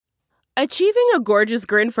Achieving a gorgeous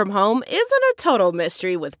grin from home isn't a total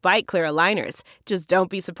mystery with Bite Clear aligners. Just don't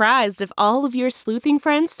be surprised if all of your sleuthing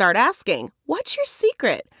friends start asking, "What's your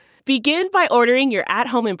secret?" Begin by ordering your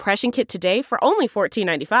at-home impression kit today for only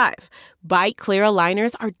 $14.95. Bite Clear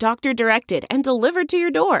aligners are doctor-directed and delivered to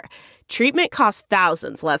your door. Treatment costs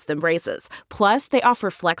thousands less than braces. Plus, they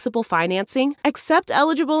offer flexible financing, accept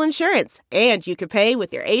eligible insurance, and you can pay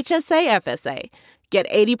with your HSA FSA. Get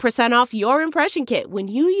 80% off your impression kit when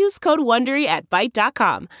you use code WONDERY at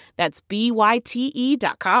Byte.com. That's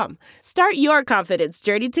BYTE.com. Start your confidence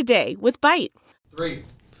journey today with Byte. 3,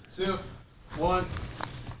 2, 1.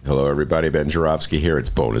 Hello, everybody. Ben Joravsky here. It's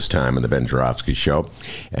bonus time on the Ben Joravsky Show.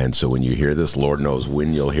 And so when you hear this, Lord knows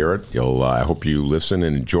when you'll hear it. I hope you listen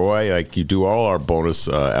and enjoy like you do all our bonus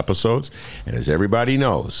episodes. And as everybody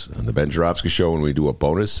knows, on the Ben Joravsky Show, when we do a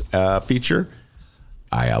bonus feature,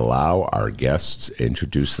 I allow our guests to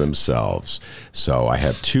introduce themselves. So I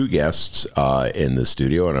have two guests in the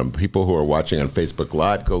studio, and people who are watching on Facebook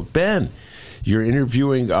Live go, "Ben, you're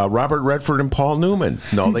interviewing Robert Redford and Paul Newman."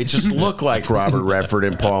 No, they just look like Robert Redford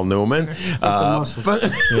and Paul Newman.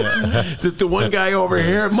 Just the one guy over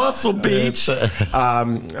here, Muscle Beach.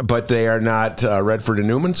 But they are not Redford and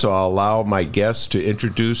Newman, so I'll allow my guests to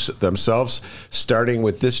introduce themselves, starting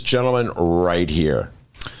with this gentleman right here.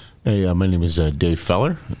 Hey, my name is Dave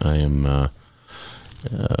Feller. I am,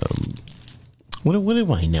 what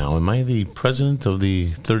am I now? Am I the president of the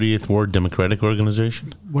 38th Ward Democratic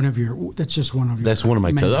Organization? That's just one of your. That's one of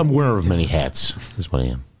my titles. I'm wearer of many hats, is what I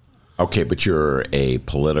am. Okay, but you're a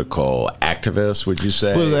political activist, would you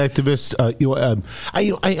say? Political activist.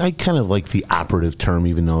 I kind of like the operative term,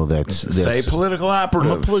 even though that's say political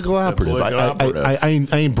operative. I'm a political operative.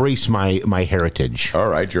 I embrace my heritage. All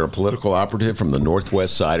right, you're a political operative from the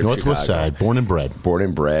northwest side of Chicago. Northwest side, born and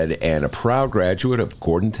bred, and a proud graduate of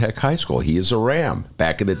Gordon Tech High School. He is a Ram.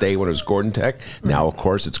 Back in the day when it was Gordon Tech, now of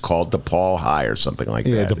course it's called DePaul High or something like that.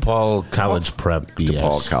 Yeah, DePaul College Prep.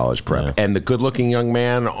 DePaul College Prep, and the good-looking young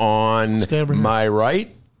man on my right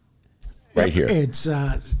here. It's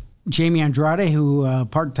Jaime Andrade, who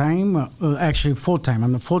part-time, actually full-time.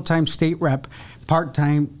 I'm the full-time state rep,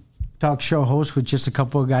 part-time talk show host with just a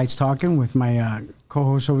couple of guys talking with my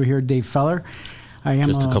co-host over here, Dave Feller. I am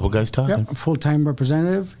just a couple guys talking? Yep, a full-time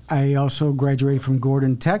representative. I also graduated from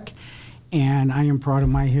Gordon Tech, and I am proud of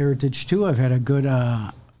my heritage, too. I've had a good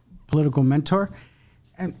political mentor.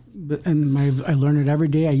 I learn it every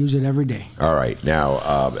day. I use it every day. All right. Now,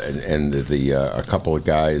 a couple of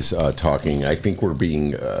guys talking. I think we're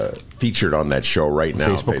being featured on that show right now.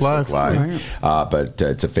 Facebook Live. Right. But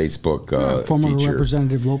it's a Facebook former feature.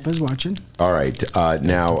 Representative Lopez watching. All right.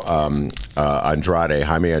 Now,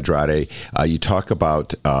 Jaime Andrade, you talk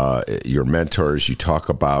about your mentors. You talk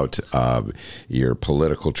about your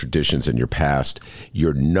political traditions in your past.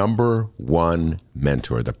 Your number one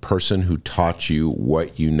mentor, the person who taught you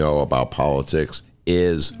what you know about politics,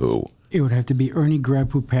 is who? It would have to be Ernie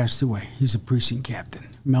Greb, who passed away. He's a precinct captain.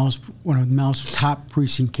 One of Mel's top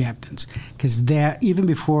precinct captains. Because that, even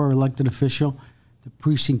before elected official, the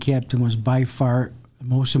precinct captain was by far the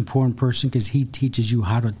most important person because he teaches you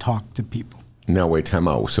how to talk to people. Now, wait, time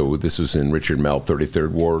out. So this was in Richard Mell,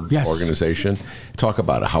 33rd Ward organization. Talk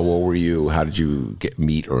about it. How old were you? How did you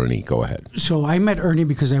meet Ernie? Go ahead. So I met Ernie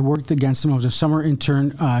because I worked against him. I was a summer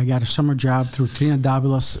intern. I got a summer job through Trina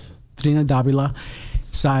Davila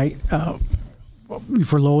site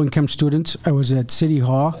for low-income students. I was at City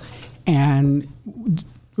Hall, and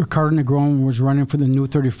Ricardo Negron was running for the new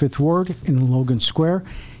 35th Ward in Logan Square.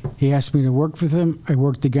 He asked me to work with him. I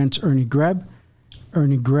worked against Ernie Greb.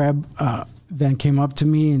 Ernie Greb then came up to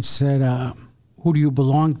me and said, "Who do you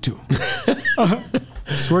belong to?"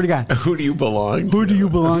 Swear to God. Who do you belong to? Who do you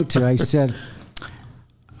belong to? I said,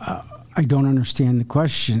 I don't understand the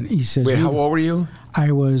question. He says, wait, how old were you?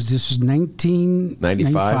 This was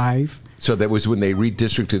 1995. So that was when they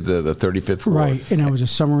redistricted the 35th Ward. Right, and I was a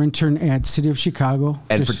summer intern at City of Chicago.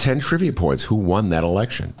 And for 10 trivia points, who won that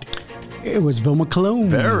election? It was Vilma Cologne.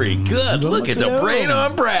 Very good. Look at the brain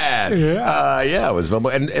on Brad. Yeah, it was Vilma.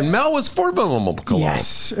 And Mel was for Vilma Cologne.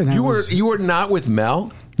 Yes. And you were not with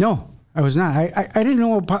Mel? No, I was not. I didn't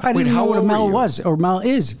know. I didn't know what Mel was, or Mel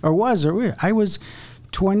is, or was, or I was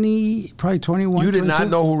 20, probably 21. You did 22. not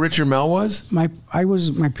know who Richard Mell was? My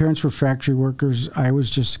parents were factory workers. I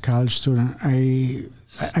was just a college student.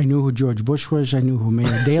 I knew who George Bush was. I knew who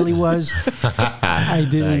Mayor Daley was. I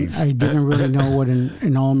didn't really know what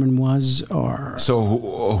an alderman was.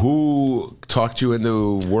 So who talked you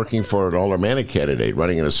into working for an aldermanic candidate,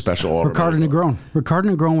 running in a special alderman? Ricardo Negron.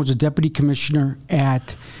 Ricardo Negron was a deputy commissioner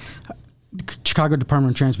at Chicago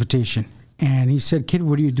Department of Transportation. And he said, "Kid,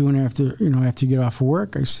 what are you doing after you get off of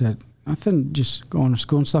work?" I said, nothing, just going to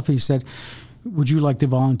school and stuff. He said, would you like to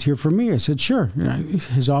volunteer for me? I said, sure.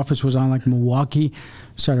 His office was on like Milwaukee.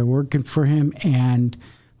 Started working for him and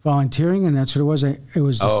volunteering, and that's what it was. It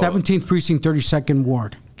was the 17th Precinct, 32nd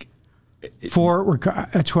Ward.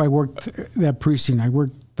 That's who I worked, that precinct. I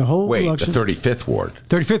worked the whole election. The 35th Ward.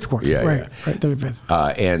 35th Ward, right, right,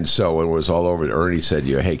 35th. And so when it was all over, Ernie said,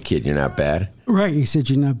 hey, kid, you're not bad? Right. He said,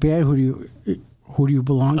 you're not bad. Who do you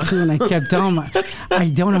belong to? And I kept telling him, I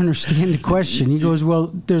don't understand the question. He goes,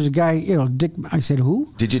 well, there's a guy, Dick. I said,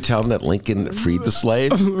 who? Did you tell him that Lincoln freed the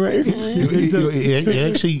slaves? Right.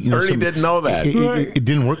 It actually, Ernie didn't know that. It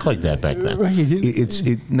didn't work like that back then. Right, It's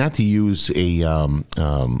not to use a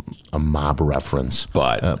mob reference,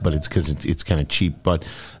 but it's because it's kind of cheap. But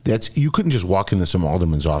you couldn't just walk into some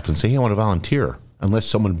alderman's office and say, hey, I want to volunteer, unless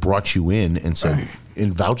someone brought you in and said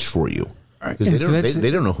and vouched for you. Because they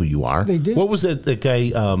don't know who you are. They did. What was that guy,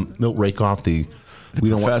 Milt Rakoff, the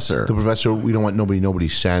professor? The professor, we don't want nobody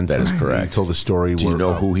sent. That is correct. He told a story. Do you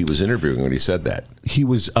know who he was interviewing when he said that? He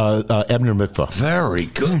was Abner Mikva. Very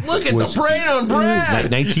good. Look at the brain on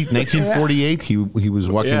Brad. 1948, he was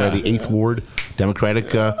walking by the 8th Ward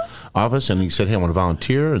Democratic office, and he said, hey, I want to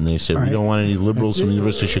volunteer. And they said, we don't want any liberals from the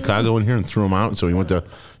University of Chicago in here, and threw him out. And so he went to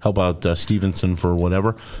help out Stevenson for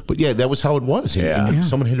whatever. But yeah, that was how it was. And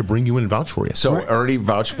someone had to bring you in and vouch for you. So Ernie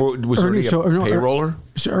vouched for, was Ernie a payroller?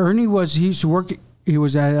 So Ernie he used to work, he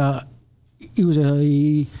was one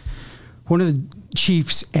of the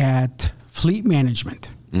chiefs at Fleet Management.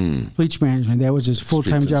 Fleet Management. That was his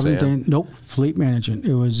full-time job. Nope, Fleet Management.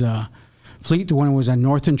 It was Fleet. The one that was on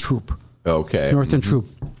Northern Troop. Okay. Northern Troop.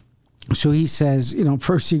 So he says,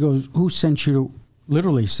 first he goes, who sent you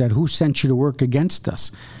to work against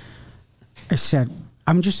us? I said,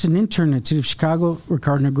 I'm just an intern at City of Chicago.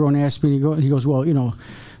 Ricardo Negron asked me, he goes, well,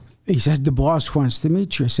 he says, the boss wants to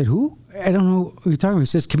meet you. I said, who? I don't know what you're talking about. He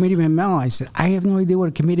says, Committeeman Mel. I said, I have no idea what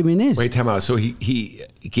a committeeman is. Wait, time out. So he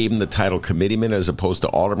gave him the title committeeman as opposed to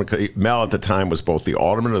alderman. Mel at the time was both the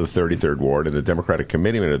alderman of the 33rd Ward and the Democratic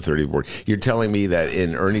committeeman of the 30th Ward. You're telling me that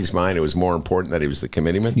in Ernie's mind it was more important that he was the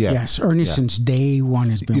committeeman? Yeah. Yes, Ernie since day one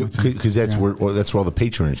has been with him. Because that's where all the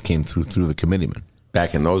patronage came through the committeeman.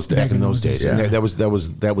 Back in those days. Back in those days. Yeah. And that was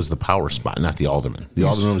the power spot, not the alderman. The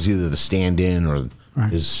alderman was either the stand-in or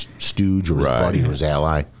his stooge or his buddy or his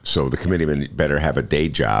ally. So the committeeman better have a day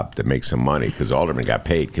job that makes some money, because aldermen got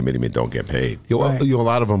paid, committeemen don't get paid. A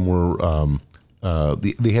lot of them were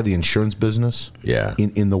they had the insurance business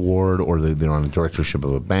in the ward, or they're on the directorship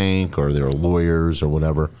of a bank, or they're lawyers or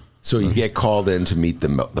whatever. So you get called in to meet the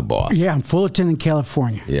boss. Yeah, I'm Fullerton in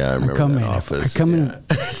California. Yeah, I remember that office. I come in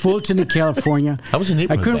Fullerton in California. How was the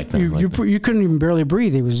neighborhood back then? You couldn't even barely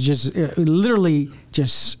breathe. It was just literally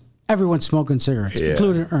just everyone smoking cigarettes,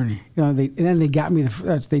 including Ernie. And then they got me.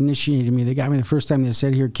 They initiated me. They got me the first time. They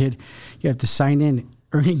said, "Here, kid, you have to sign in."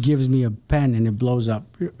 Ernie gives me a pen and it blows up.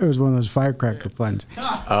 It was one of those firecracker pens. They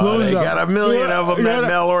got a million of them, that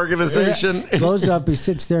Mel organization. Blows up. He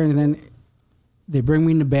sits there, and then they bring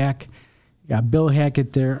me in the back. Got Bill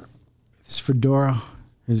Hackett there. This fedora.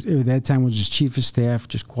 At that time was his chief of staff.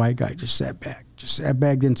 Just quiet guy. Just sat back.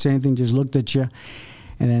 Didn't say anything. Just looked at you.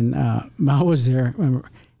 And then Mel was there.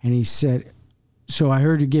 And he said, "So I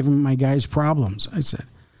heard you giving my guys problems."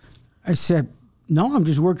 I said, "No, I'm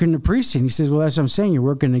just working the precinct." He says, "Well, that's what I'm saying. You're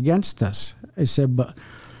working against us." I said, "But,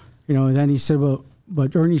 and then he said, well,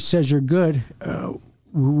 but Ernie says you're good.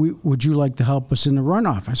 Would you like to help us in the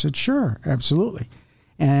runoff?" I said, "Sure, absolutely."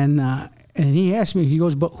 And he asked me, he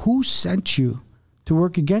goes, "But who sent you to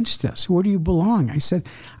work against us? Where do you belong?" I said,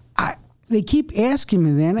 "They keep asking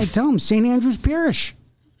me that." And I tell them, St. Andrew's Parish.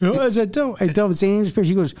 As I tell him, St. Andrew's Parish.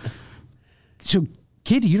 He goes, "So,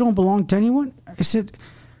 kid, you don't belong to anyone?" I said,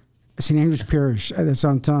 "St. Andrew's Parish." That's what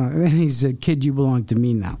I'm telling him. And then he said, "Kid, you belong to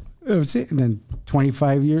me now." That's it. And then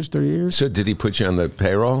 25 years, 30 years. So did he put you on the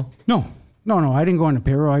payroll? No, I didn't go on the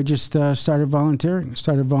payroll. I just started volunteering.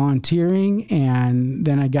 And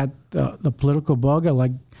then I got the political bug.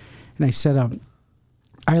 And I said,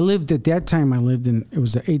 I lived at that time. It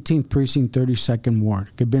was the 18th Precinct, 32nd Ward,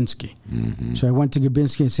 Gabinski. Mm-hmm. So I went to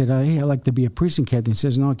Gabinski and said, "Hey, I'd like to be a precinct captain." He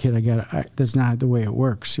says, "No, kid, that's not the way it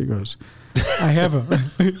works." He goes, "I have a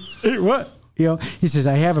what?" He says,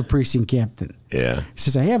 "I have a precinct captain." Yeah. He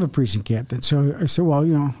says, "I have a precinct captain." So I said,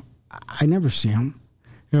 "Well, I never see him."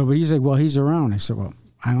 But he's like, "Well, he's around." I said, "Well,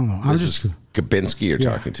 I don't know." Gabinski you're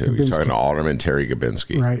talking to. Gabinski. You're talking to Alderman Terry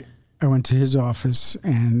Gabinski. Right. I went to his office,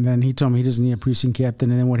 and then he told me he doesn't need a precinct captain.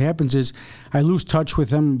 And then what happens is I lose touch with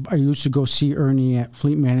him. I used to go see Ernie at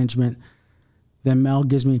Fleet Management. Then Mel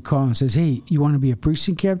gives me a call and says, "Hey, you want to be a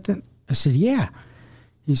precinct captain?" I said, "Yeah."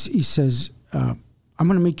 He says, "I'm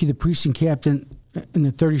going to make you the precinct captain in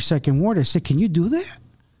the 32nd Ward. I said, can you do that?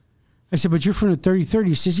 I said, but you're from the 33rd.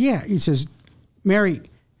 He says, yeah. He says, Mary,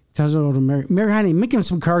 tells her to Mary, honey, make him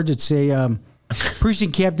some cards that say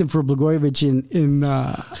precinct captain for Blagojevich in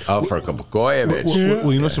for Blagojevich.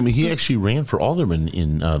 Well, you know something? He actually ran for alderman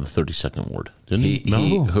in the 32nd Ward, didn't he?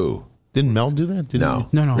 Who? Didn't Mel do that? No.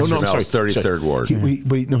 I'm sorry. 33rd Ward.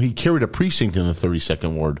 He carried a precinct in the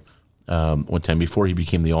 32nd Ward one time before he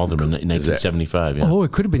became the alderman in 1975. Yeah. Oh,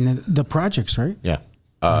 it could have been the projects, right? Yeah.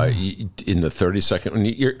 In the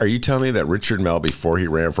 32nd, are you telling me that Richard Mell, before he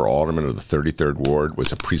ran for alderman of the 33rd Ward,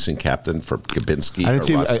 was a precinct captain for Gabinski?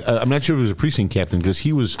 I'm not sure if he was a precinct captain because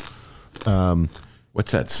he was.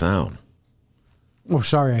 What's that sound? Oh,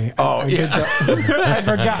 sorry. I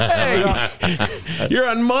forgot. Hey, you're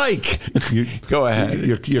on mic. Go ahead.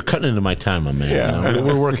 You're cutting into my time, my man. Yeah.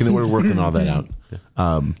 We're working all that out.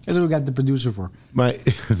 That's what we got the producer for.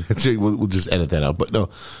 That's it. We'll just edit that out. But no,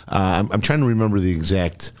 I'm trying to remember the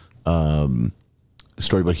exact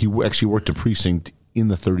story. But he actually worked a precinct in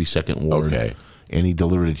the 32nd Ward. Okay. And he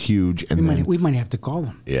delivered it huge. And we might have to call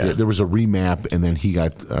him. Yeah. There was a remap, and then he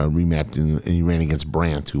got remapped, and he ran against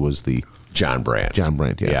Brandt, who was the John Brandt.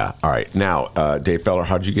 Yeah. All right. Now, Dave Feller,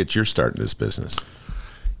 how'd you get your start in this business?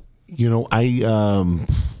 You know,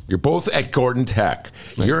 you're both at Gordon Tech.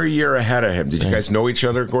 Right. You're a year ahead of him. Did you guys know each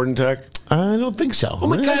other at Gordon Tech? I don't think so. Oh,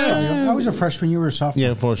 my God. I was a freshman. You were a sophomore.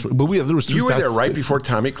 Yeah, but there was you were there right before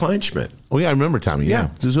Tommy Kleinschmidt. Oh, yeah, I remember Tommy, yeah.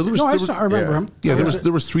 So I remember him. Yeah,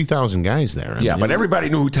 there was 3,000 guys there. But everybody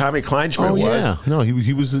knew who Tommy Kleinschmidt was. Yeah. No,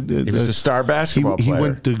 he was a star basketball player. He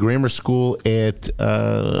went to grammar school at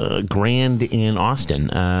Grand in Austin.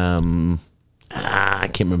 I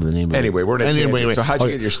can't remember the name of it. Anyway, we're in a So how'd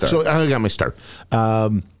you get your start? So I got my start.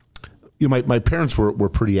 My parents were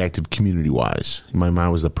pretty active community-wise. My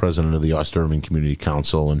mom was the president of the Ost Irving Community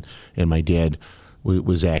Council, and my dad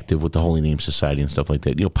was active with the Holy Name Society and stuff like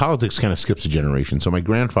that. You know, politics kind of skips a generation. So my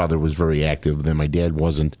grandfather was very active, then my dad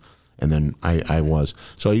wasn't, and then I was.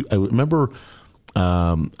 So I remember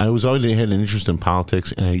I always had an interest in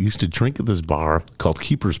politics, and I used to drink at this bar called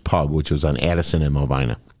Keeper's Pub, which was on Addison and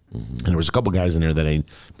Melvina. Mm-hmm. And there was a couple guys in there that I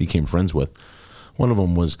became friends with. One of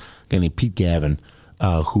them was a guy named Pete Gavin,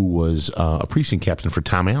 who was a precinct captain for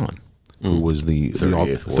Tom Allen, who was the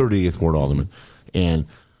 38th Ward alderman. And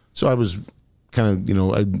so I was kind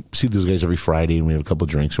of, I'd see those guys every Friday, and we had a couple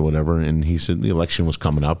of drinks or whatever. And he said the election was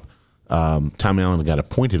coming up. Tom Allen got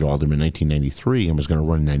appointed alderman in 1993 and was going to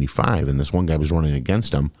run in 95. And this one guy was running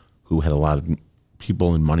against him who had a lot of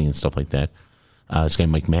people and money and stuff like that. This guy,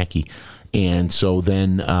 Mike Mackey. And so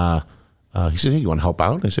then he said, hey, you want to help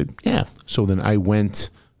out? And I said, yeah. So then I went,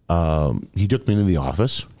 he took me into the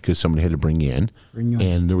office because somebody had to bring you in.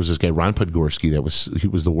 And there was this guy, Ron Podgorski, he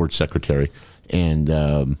was the ward secretary. And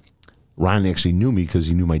Ron actually knew me because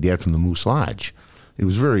he knew my dad from the Moose Lodge. It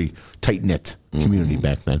was a very tight-knit community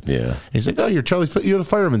back then. Yeah. And he's like, oh, you're the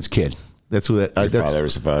fireman's kid. That's what. Your father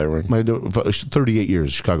was a fireman? My 38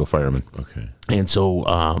 years, Chicago fireman. Okay. And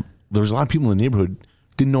so there was a lot of people in the neighborhood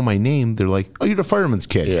didn't know my name. They're like, "Oh, you're the fireman's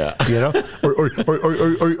kid," or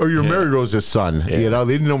you're Mary Rose's son. They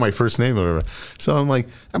didn't know my first name or whatever. So I'm like,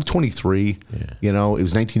 I'm 23. It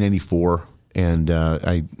was 1994, and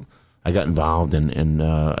I got involved, and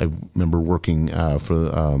I remember working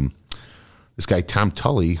for this guy Tom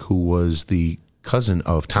Tully, who was the cousin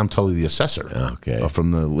of Tom Tully, the assessor,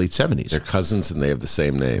 from the late 70s. They're cousins, and they have the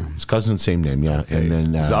same name. His cousin, same name, yeah. Okay. And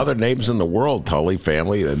then there's other names in the world, Tully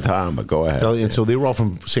family than Tom. But go ahead. Tully, and so they were all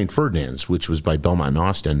from St. Ferdinand's, which was by Belmont and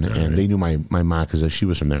Austin, and they knew my mom because she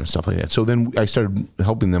was from there and stuff like that. So then I started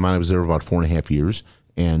helping them out. I was there about 4.5 years,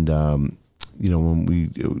 and when we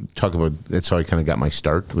talk about that's how I kind of got my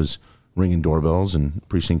start, was ringing doorbells and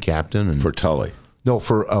precinct captain and for Tully. No,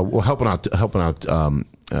 for helping out.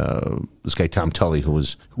 This guy Tom Tully,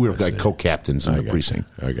 we were like co-captains in the precinct.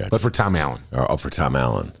 But for Tom Allen. Oh, for Tom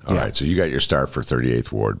Allen. All right. So you got your start for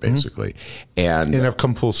 38th Ward, basically, and I've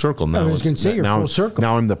come full circle now. I was going to say you're full circle.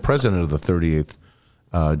 Now I'm the president of the 38th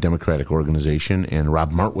Democratic Organization, and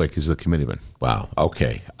Rob Martwick is the committeeman. Wow.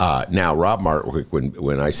 Okay. Now, Rob Martwick,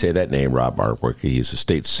 when I say that name, Rob Martwick, he's a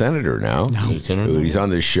state senator now. He's on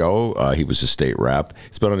this show. He was a state rep.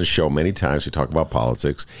 He's been on the show many times. We talk about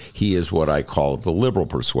politics. He is what I call the liberal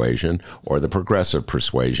persuasion or the progressive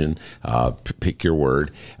persuasion. Pick your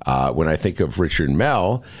word. When I think of Richard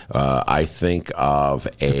Mell, I think of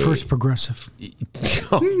the first progressive.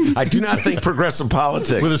 I do not think progressive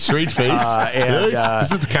politics. With a straight face? Is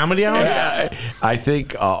this the comedy hour? I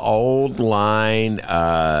think old line,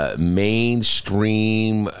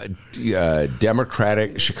 mainstream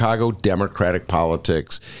Chicago Democratic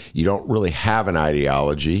politics. You don't really have an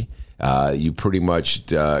ideology. you pretty much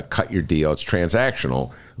cut your deal. It's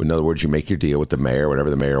transactional. In other words, you make your deal with the mayor, whatever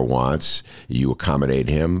the mayor wants, you accommodate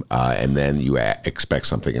him, and then you expect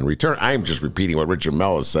something in return. I'm just repeating what Richard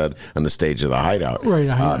Mellis said on the stage of the Hideout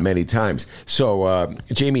many times. So,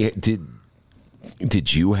 Jamie,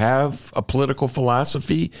 did you have a political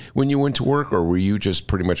philosophy when you went to work, or were you just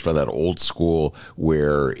pretty much for that old school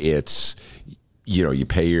where it's, you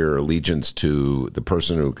pay your allegiance to the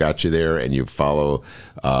person who got you there and you follow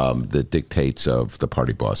the dictates of the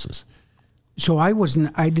party bosses? So I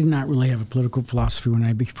did not really have a political philosophy when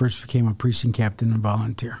I first became a precinct captain and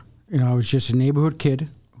volunteer. I was just a neighborhood kid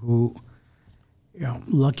who,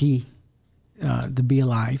 lucky to be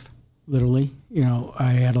alive, literally.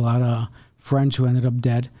 I had a lot of friends who ended up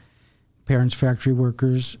dead, parents, factory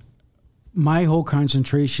workers. My whole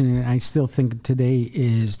concentration, and I still think today,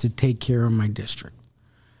 is to take care of my district.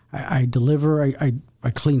 I deliver, I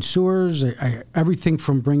clean sewers, everything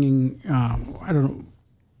from bringing,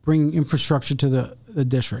 bringing infrastructure to the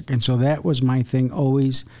district. And so that was my thing,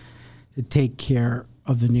 always to take care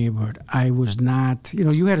of the neighborhood. I was not,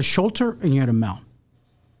 you had a Schulter and you had a Mel.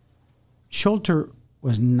 Schulter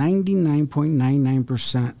was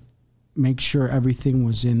 99.99% make sure everything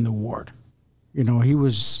was in the ward. He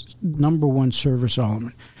was number one service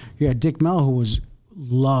element. You had Dick Mel, who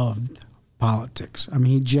loved politics. I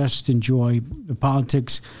mean, he just enjoyed the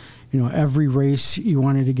politics. Every race he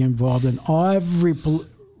wanted to get involved in, every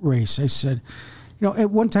race. I said,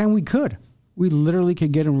 at one time we literally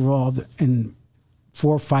could get involved in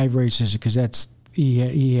 4 or 5 races because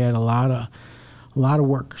he had a lot of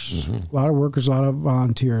workers, a lot of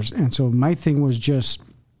volunteers, and so my thing was just.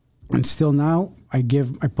 And still now, I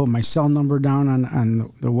put my cell number down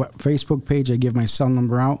on the Facebook page. I give my cell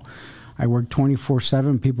number out. I work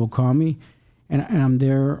 24/7. People call me, and I'm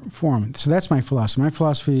there for them. So that's my philosophy. My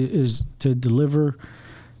philosophy is to deliver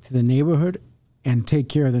to the neighborhood and take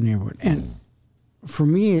care of the neighborhood. And for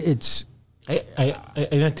me, it's... I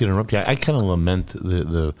not to interrupt you. I kind of lament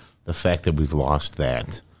the fact that we've lost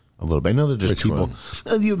that a little bit. I know that there's people...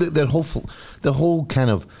 The whole kind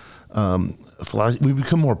of... philosophy, we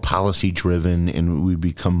become more policy driven and we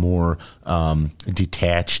become more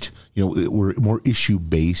detached. We're more issue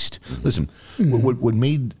based. Listen, what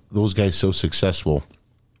made those guys so successful,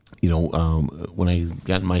 when I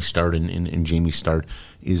got my start and Jamie's start,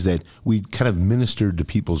 is that we kind of ministered to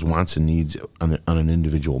people's wants and needs on an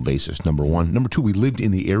individual basis. Number one. Number two, we lived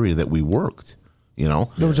in the area that we worked. That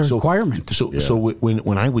was a requirement. So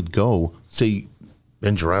when I would go, say,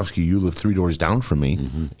 Ben Jarofsky, you live 3 doors down from me,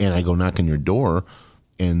 and I go knock on your door,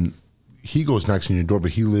 and he goes knocks on your door,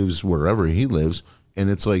 but he lives wherever he lives, and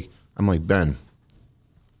it's like, I'm like, Ben,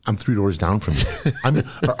 I'm 3 doors down from you.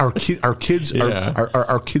 Our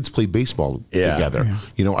kids play baseball together.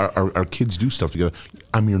 Yeah. Our kids do stuff together.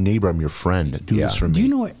 I'm your neighbor. I'm your friend. Do this for me. Do you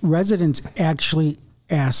know what residents actually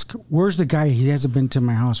ask? Where's the guy? He hasn't been to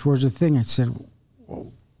my house. Where's the thing? I said,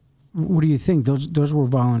 well, what do you think? Those were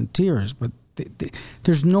volunteers, but.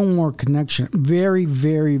 There's no more connection. Very,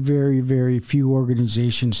 very, very, very few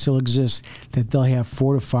organizations still exist that they'll have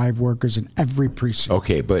 4 to 5 workers in every precinct.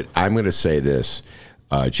 Okay, but I'm going to say this,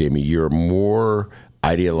 Jamie, you're more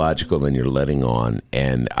ideological than you're letting on.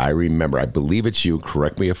 And I believe it's you,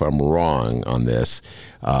 correct me if I'm wrong on this,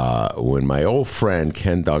 when my old friend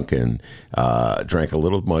Ken Duncan drank a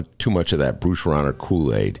little too much of that Bruce Rauner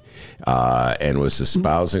Kool-Aid and was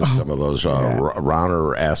espousing some of those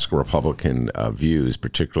Rauner-esque Republican views,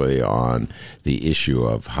 particularly on the issue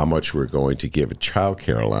of how much we're going to give a child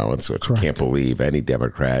care allowance, which I can't believe any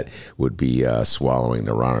Democrat would be swallowing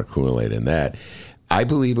the Rauner Kool-Aid in that. I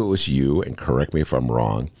believe it was you, and correct me if I'm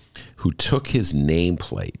wrong, who took his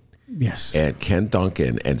nameplate and Ken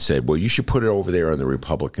Duncan and said, well, you should put it over there on the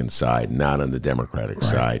Republican side, not on the Democratic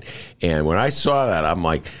side. And when I saw that, I'm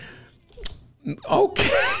like,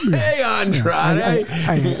 okay, Andrade.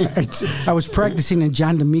 I was practicing in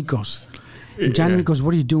John D'Amico's. And John D'Amico's,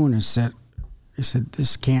 what are you doing? I said,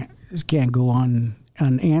 this can't go on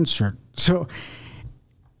unanswered. So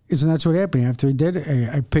that's what happened. After he did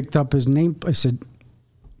it, I picked up his name. I said,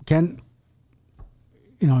 Ken,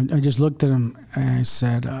 I just looked at him and I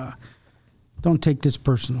said, don't take this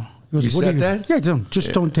personal. He goes, you said that? Yeah,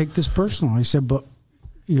 don't take this personal. I said, but,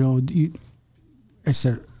 I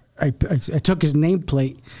took his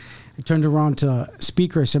nameplate. I turned around to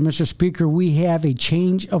Speaker. I said, Mr. Speaker, we have a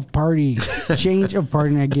change of party.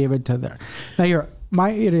 And I gave it to there. Now, my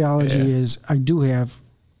ideology is I do have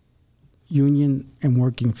union and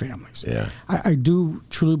working families. Yeah. I do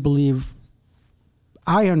truly believe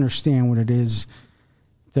I understand what it is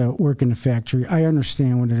to work in the factory. I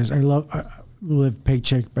understand what it is. I live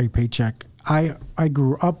paycheck by paycheck. I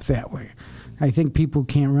grew up that way. I think people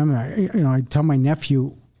can't remember. I tell my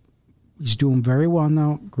nephew, he's doing very well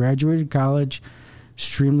now, graduated college,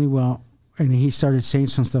 extremely well. And he started saying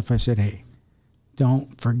some stuff. I said, hey,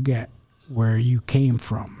 don't forget where you came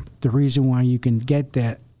from. The reason why you can get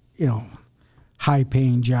that,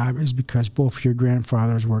 high-paying job is because both your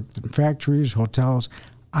grandfathers worked in factories, hotels.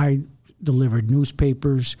 I delivered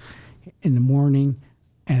newspapers in the morning,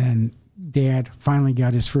 and Dad finally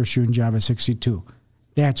got his first union job at 62.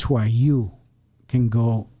 That's why you can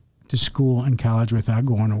go to school and college without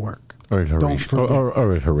going to work. Or at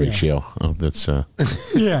Horatio. Yeah. Oh, that's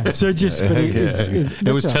yeah. So just but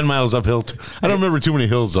it was 10 miles uphill. I don't remember too many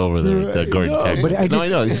hills over there at Gordon Tech. But I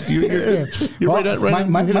know you're right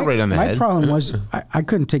on the head. My problem was I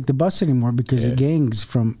couldn't take the bus anymore because the gangs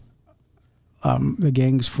from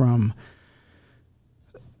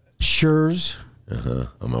Schurz.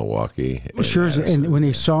 Milwaukee. Schurz, and when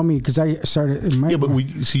they saw me, because I started in my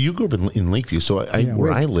you grew up in Lakeview, so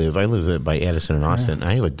where I live by Addison and Austin.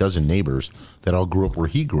 I have a dozen neighbors that all grew up where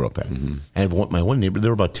he grew up at. Mm-hmm. I have my one neighbor.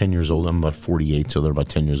 They're about 10 years old. I'm about 48, so they're about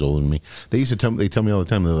 10 years older than me. They tell me all the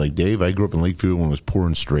time. They're like, Dave, I grew up in Lakeview when it was poor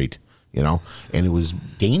and straight. And it was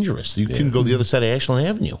dangerous. You couldn't go the other side of Ashland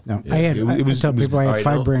Avenue. No, I had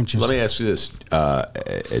 5 branches. Let me ask you this,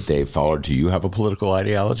 Dave Fowler. Do you have a political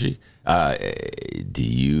ideology? Do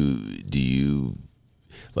you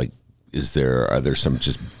like? Are there some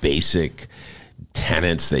just basic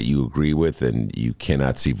tenets that you agree with and you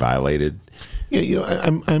cannot see violated? Yeah,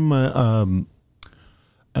 I'm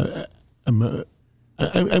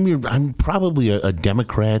probably a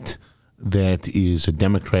Democrat. That is a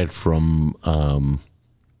Democrat from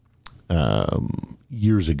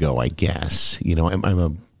years ago, I guess. I'm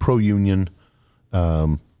a pro-union,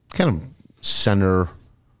 kind of center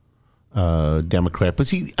Democrat. But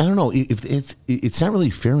see, I don't know if it's not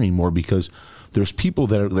really fair anymore because there's people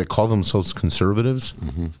that call themselves conservatives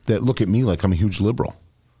that look at me like I'm a huge liberal.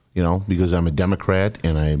 Because I'm a Democrat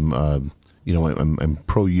and I'm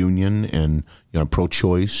pro-union and I'm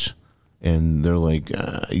pro-choice. And they're like,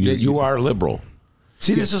 you are liberal.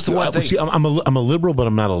 See, this is the one thing. See, I'm a liberal, but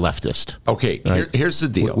I'm not a leftist. Okay, right? Here's the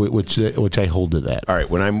deal. Which I hold to that. All right,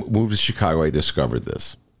 when I moved to Chicago, I discovered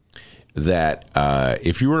this. That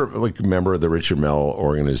if you were like a member of the Richard Mell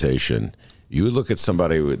organization, you would look at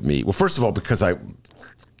somebody with me. Well, first of all, because I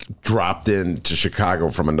dropped into Chicago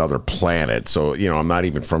from another planet. So, I'm not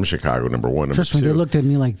even from Chicago, number one. Number Trust me, they looked at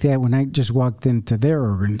me like that when I just walked into their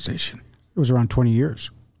organization. It was around 20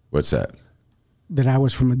 years. What's that? That I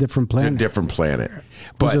was from a different planet. A different planet.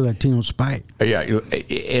 But, was a Latino spy. Yeah,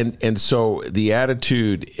 and so the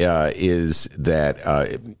attitude is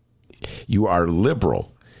that you are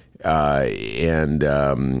liberal, and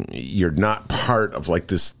you're not part of like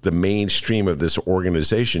the mainstream of this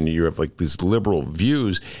organization. You have like these liberal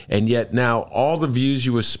views, and yet now all the views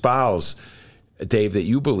you espouse, Dave, that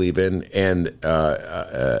you believe in, and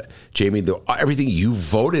Jamie, everything you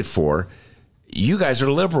voted for. You guys are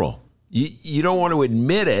liberal. You don't want to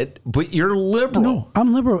admit it, but you're liberal. No,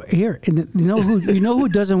 I'm liberal here. And you know who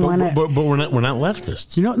doesn't want to? But we're not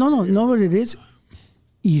leftists. No. What it is?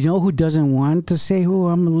 You know who doesn't want to say who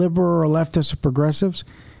I'm a liberal or leftist or progressives?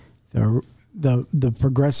 The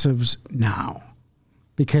progressives now,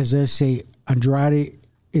 because they say Andrade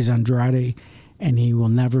is Andrade, and he will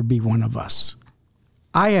never be one of us.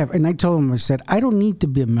 And I told him, I said, I don't need to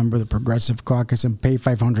be a member of the Progressive Caucus and pay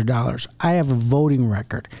 $500. I have a voting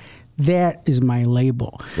record. That is my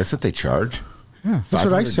label. That's what they charge? Yeah, that's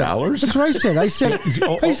what I said. That's what I said.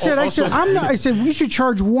 I said we should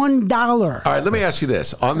charge $1. All right, let me ask you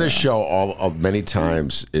this. On this show, many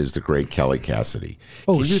times is the great Kelly Cassidy.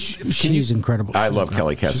 Oh, she's incredible. I love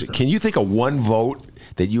Kelly Cassidy. Can you think of one vote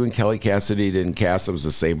that you and Kelly Cassidy didn't cast that was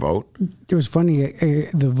the same vote? It was funny.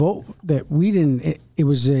 The vote that we didn't, it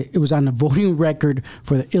was on the voting record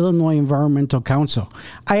for the Illinois Environmental Council.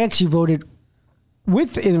 I actually voted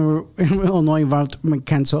with Illinois Environmental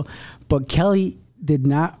Council, but Kelly did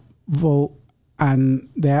not vote on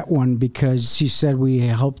that one because she said we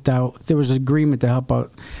helped out. There was an agreement to help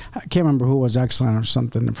out. I can't remember who was excellent or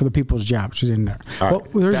something for the people's jobs. She's in there. Right.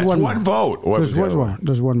 There's that's one vote.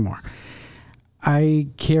 There's one more. I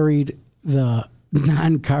carried the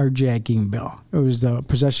non-carjacking bill. It was the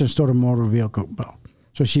possession of stolen motor vehicle bill.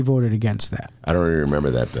 So she voted against that. I don't even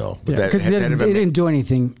remember that bill. Because it didn't do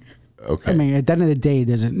anything. Okay. I mean, at the end of the day, it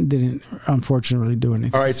didn't unfortunately do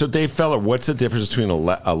anything. All right. So, Dave Feller, what's the difference between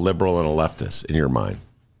a liberal and a leftist in your mind?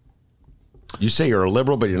 You say you're a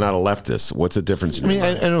liberal, but you're not a leftist. What's the difference? In your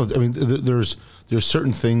mind? I know. I mean, there's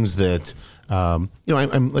certain things that I'm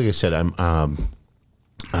like I said, I'm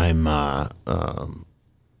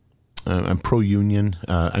I'm pro-union.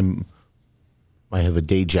 I have a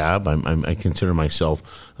day job. I consider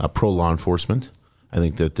myself pro-law enforcement. I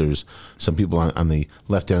think that there's some people on the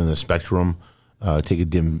left end of the spectrum take a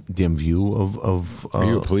dim view of. Are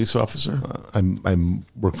you a police officer? I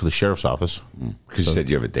work for the sheriff's office. Because you said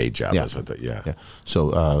you have a day job. Yeah. That's what Yeah. So,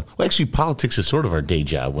 well, actually, politics is sort of our day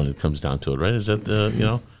job when it comes down to it, right? Is that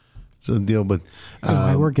so the deal? But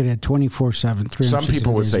I work it at 24/7. Some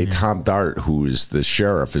people would say day. Tom Dart, who is the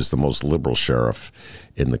sheriff, is the most liberal sheriff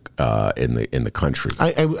in the country.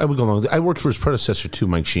 I would go along. I worked for his predecessor too,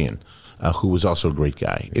 Mike Sheehan, who was also a great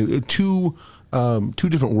guy. Two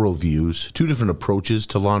different worldviews, two different approaches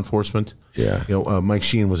to law enforcement. Yeah. Mike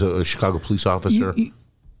Sheehan was a Chicago police officer.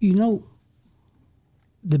 The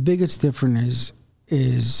biggest difference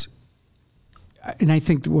is, and I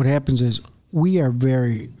think that what happens is we are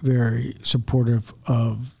very, very supportive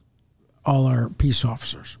of all our peace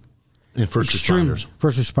officers. And first responders.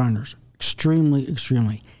 First responders.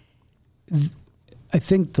 Extremely. I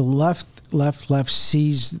think the left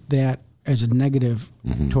sees that as a negative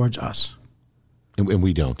towards us. And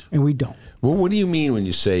we don't. Well, what do you mean when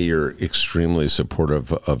you say you're extremely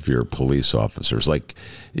supportive of your police officers? Like,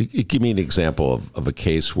 give me an example of a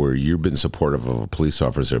case where you've been supportive of a police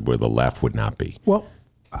officer where the left would not be. Well,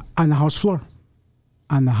 on the House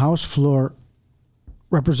floor.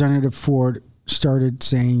 Representative Ford started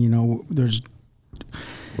saying, there's...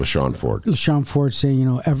 LaShawn Ford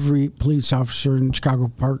saying, every police officer in Chicago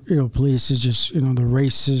Park, police is just, the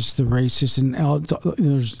racist, and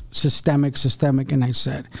there's systemic. And I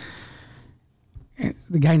said, and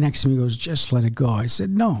the guy next to me goes, just let it go. I said,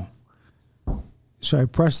 no. So I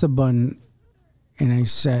pressed the button and I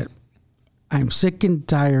said, I'm sick and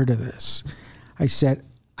tired of this. I said,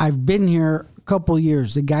 I've been here a couple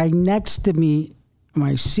years. The guy next to me,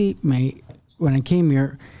 my seatmate, when I came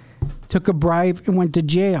here, took a bribe and went to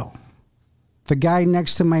jail. The guy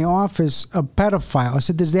next to my office, a pedophile. I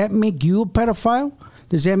said, does that make you a pedophile?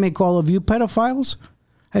 Does that make all of you pedophiles?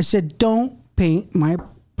 I said, don't paint my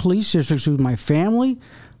police districts with my family,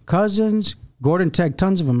 cousins, Gordon Tech,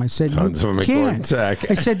 tons of them. I said, tons of them at Gordon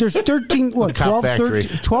Tech. I said, there's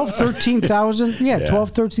 13,000. 12, 13,000. Yeah,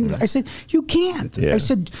 12, 13. I said, you can't. Yeah. I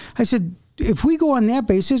said, if we go on that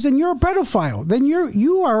basis, then you're a pedophile. Then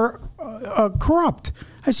you are corrupt.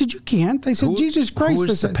 I said, you can't. I said, Jesus Christ. Who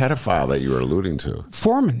is the pedophile that you were alluding to?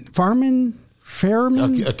 Farman.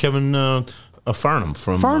 Kevin Farnham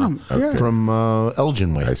from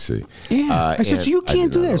Elgin Way. I see. Yeah. I said, so you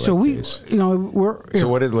can't do that. So we're. So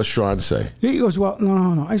what did LaShawn say? He goes, well,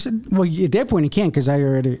 no. I said, well, at that point he can't because I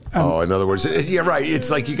already. In other words, yeah, right.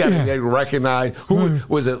 It's like you got to recognize who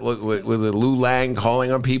was it? Was it Lou Lang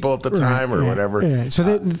calling on people at the time or whatever? Yeah.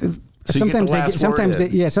 So sometimes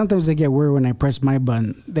they get weird when I press my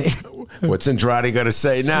button. What's Andrade going to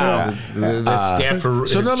say now? So in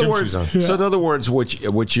other words,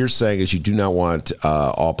 what you're saying is you do not want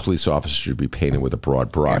all police officers to be painted with a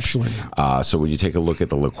broad brush. Absolutely not. So when you take a look at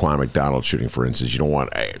the Laquan McDonald shooting, for instance, you don't want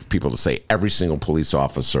people to say every single police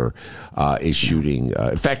officer is shooting.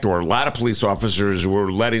 In fact, there were a lot of police officers who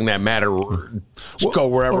were letting that matter go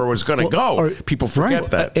wherever it was going to go. People forget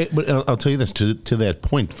that. But I'll tell you this, to that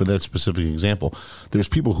point, for that specific example, there's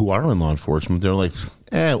people who are in law enforcement. They're like,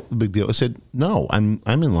 big deal. I said, no, I'm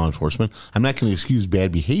in law enforcement. I'm not going to excuse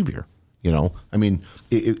bad behavior. I mean,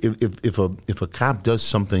 if a cop does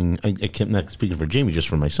something, I can't, not speaking for Jamie, just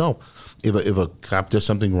for myself. If a cop does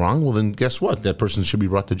something wrong, well, then guess what? That person should be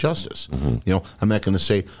brought to justice. Mm-hmm. I'm not going to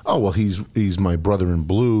say, oh, well, he's my brother in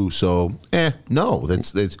blue, so no.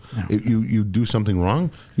 That's you do something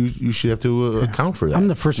wrong, you should have to account for that. I'm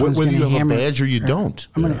the first one whether you have hammer, a badge or you don't.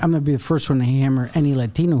 I'm going to be the first one to hammer any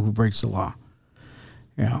Latino who breaks the law.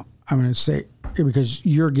 I'm going to say, because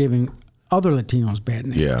you're giving other Latinos bad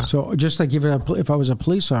names. Yeah. So just like if I was a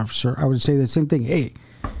police officer, I would say the same thing. Hey,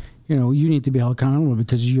 you need to be held accountable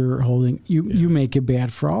because you're holding you make it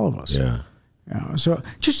bad for all of us. Yeah. So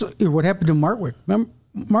just what happened to Martwick. Remember,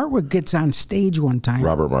 Martwick gets on stage one time.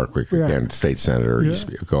 Robert Martwick, again, state senator. Yeah.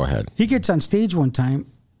 Go ahead. He gets on stage one time.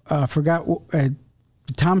 Forgot at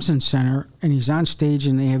the Thompson Center, and he's on stage,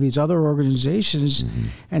 and they have these other organizations,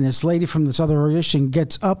 and this lady from this other organization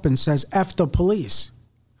gets up and says, "F the police."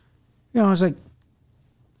 I was like,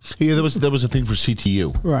 yeah, that was a thing for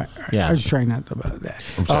CTU. Right. Yeah. I was trying not to about that.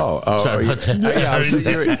 I'm sorry. Sorry about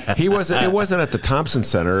that. He wasn't. It wasn't at the Thompson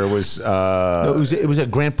Center. It was. No, it was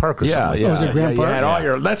at Grant Park or something. Yeah. Was it Grant Park? You had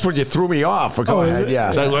all that's when you threw me off. Go ahead.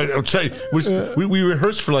 Yeah. I'm sorry. We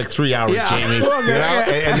rehearsed for like 3 hours, Jamie.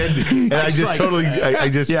 And I just totally. I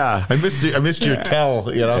missed your tell.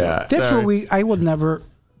 That's what I would never.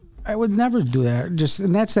 I would never do that.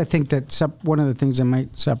 And that's, I think, one of the things that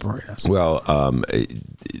might separate us. Well, I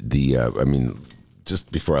mean,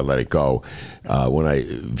 just before I let it go, when I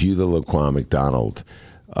view the Laquan McDonald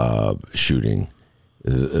shooting,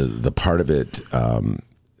 the part of it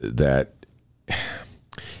that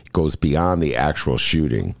goes beyond the actual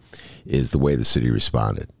shooting is the way the city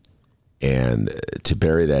responded. And to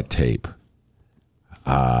bury that tape,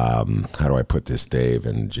 how do I put this, Dave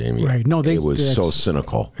and Jamie? Right. No, it was so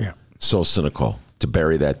cynical. Yeah. So cynical to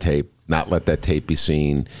bury that tape, not let that tape be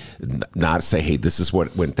seen, not say, hey, this is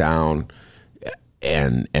what went down.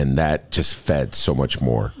 And that just fed so much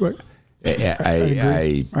more. Right.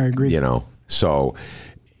 I agree. You know, so,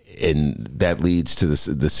 and that leads to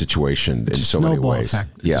the situation in so many ways. Effect.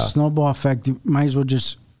 Yeah. It's a snowball effect. You might as well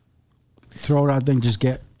just throw it out there and just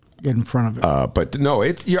get in front of it. But no,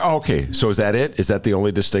 you're okay. So is that it? Is that the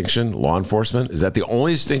only distinction? Law enforcement? Is that the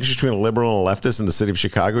only distinction between a liberal and a leftist in the city of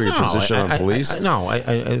Chicago? Your position on police?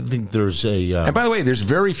 I think there's a. And by the way, there's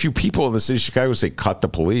very few people in the city of Chicago who say cut the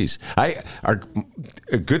police. A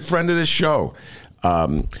good friend of this show,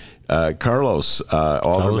 Carlos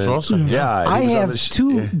Alderman. Carlos yeah, I have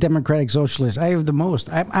two Democratic Socialists. I have the most.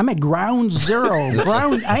 I'm at ground zero.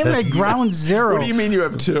 I am at ground zero. What do you mean you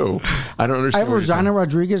have two? I don't understand. I have Rosanna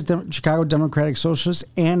Rodriguez, Chicago Democratic Socialist,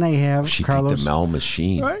 and I have she Carlos. Beat the Mel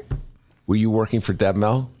machine. Right. Were you working for Deb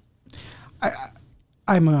Mel?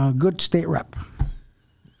 I'm a good state rep.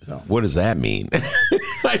 So. What does that mean?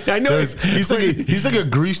 I know he's like a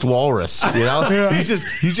greased walrus. You know, you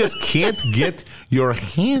just can't get your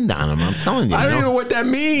hand on him. I'm telling you. I don't even know what that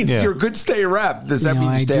means. Yeah. You're a good state rep. Does that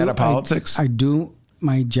mean you stay out of politics? I do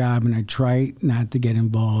my job, and I try not to get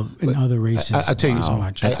involved in other races. I tell you so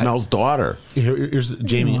much. That's Mel's daughter. Here's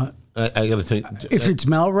Jamie. You know I got to tell you, if it's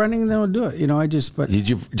Mel running, then we'll do it. You know, But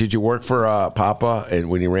did you work for Papa and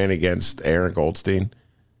when you ran against Aaron Goldstein?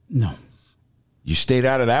 No. You stayed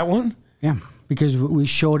out of that one? Yeah, because we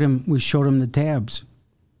showed him the tabs.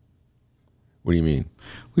 What do you mean?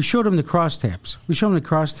 We showed him the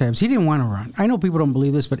crosstabs. He didn't want to run. I know people don't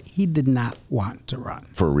believe this, but he did not want to run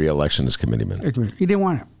for re-election as committeeman. He didn't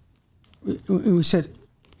want it. We said,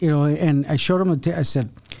 you know, and I showed him the tab. I said,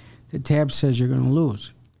 the tab says you're going to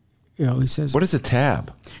lose. You know, he says, what is a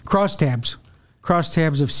tab? Crosstabs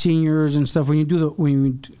of seniors and stuff. When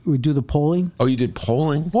we do the polling. Oh, you did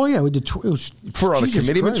polling? Oh yeah, we did. It was for all the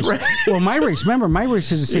committeeman's race. Well, my race. Remember, my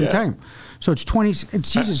race is the same time. So it's 20.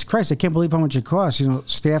 It's Jesus Christ! I can't believe how much it costs. You know,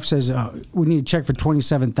 staff says we need to check for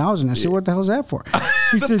 $27,000. I said, what the hell is that for?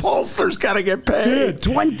 He says, pollster's got to get paid.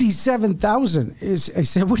 $27,000. I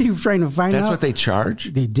said, what are you trying to find out? That's what they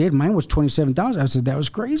charge. They did. Mine was $27,000. I said that was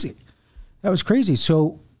crazy.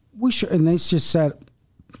 So we should. And they just said.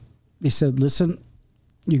 They said, listen,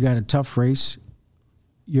 you got a tough race.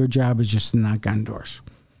 Your job is just to knock on doors.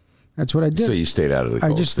 That's what I did. So you stayed out of the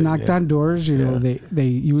I just knocked on doors. You know, they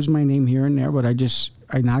used my name here and there, but I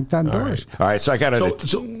knocked on doors. All right, so I got to...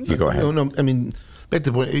 So you go ahead. No, I mean, back to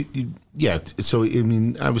the point. So, I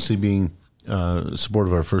mean, obviously being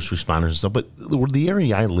supportive of our first responders and stuff, but the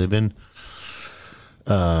area I live in,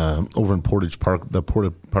 over in Portage Park, the part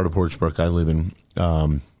of Portage Park I live in,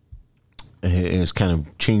 it's kind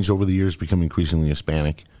of changed over the years, become increasingly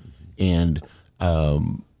Hispanic. And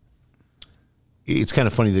it's kind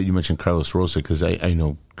of funny that you mentioned Carlos Rosa, because I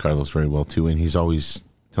know Carlos very well, too. And he's always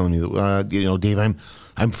telling me that, Dave,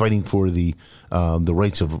 I'm fighting for the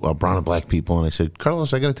rights of brown and black people. And I said,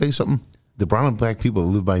 Carlos, I got to tell you something. The brown and black people that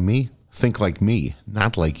live by me think like me,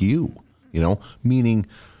 not like you. You know, meaning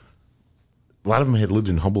a lot of them had lived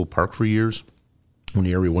in Humboldt Park for years, when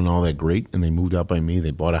the area wasn't all that great, and they moved out by me.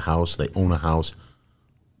 They bought a house. They own a house.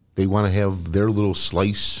 They want to have their little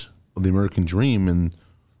slice of the American dream, and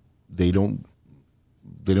they don't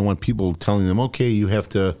want people telling them, okay, you have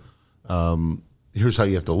to, here's how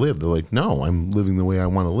you have to live. They're like, no, I'm living the way I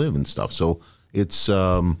want to live and stuff. So it's,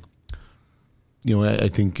 I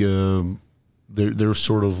think they're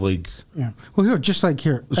sort of like... Yeah. Well, here, just like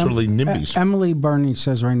here. Sort of like NIMBYs. Emily Barney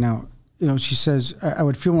says right now, you know, she says, I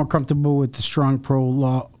would feel more comfortable with the strong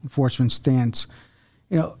pro-law enforcement stance,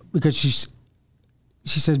 you know, because she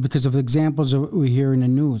says, because of the examples that we hear in the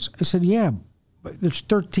news. I said, yeah, but there's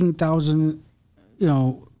 13,000, you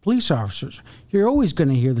know, police officers. You're always going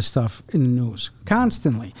to hear the stuff in the news,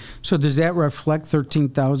 constantly. So does that reflect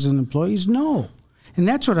 13,000 employees? No. And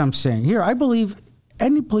that's what I'm saying. Here, I believe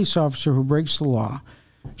any police officer who breaks the law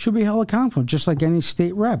should be held accountable, just like any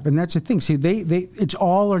state rep. And that's the thing. See, it's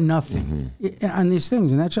all or nothing on these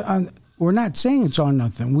things. And that's we're not saying it's all or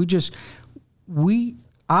nothing.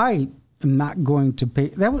 I am not going to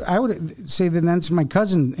pay. I would say that that's my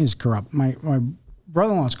cousin is corrupt. My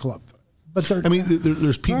brother-in-law's corrupt. But I mean,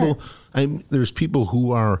 there's people. Right. There's people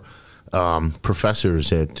who are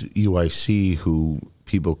professors at UIC who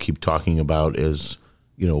people keep talking about as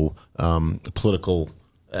political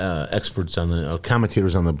experts on the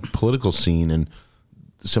commentators on the political scene, and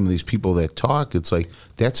some of these people that talk. It's like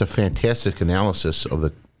that's a fantastic analysis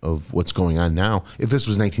of what's going on now. If this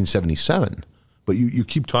was 1977. But you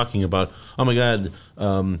keep talking about, oh my God,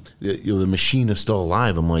 the machine is still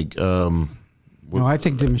alive. I'm like, no, I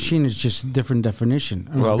think the machine is just a different definition.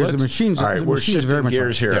 Well, the machine's, all right, the we're machine's shifting very much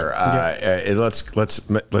gears here. Yeah.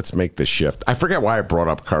 Let's make the shift. I forget why I brought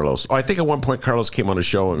up Carlos. I think at one point Carlos came on the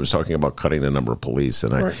show and was talking about cutting the number of police,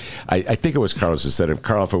 and I think it was Carlos who said,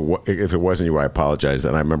 "If it wasn't you, I apologize."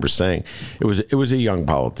 And I remember saying it was a young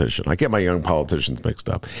politician. I get my young politicians mixed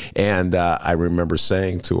up, and I remember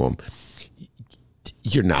saying to him,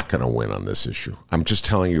 you're not going to win on this issue. I'm just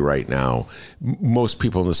telling you right now, most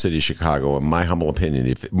people in the city of Chicago, in my humble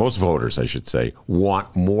opinion, most voters, I should say,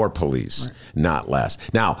 want more police, not less.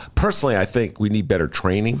 Now, personally, I think we need better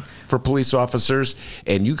training for police officers.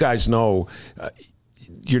 And you guys know,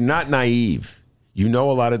 you're not naive. You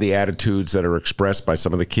know a lot of the attitudes that are expressed by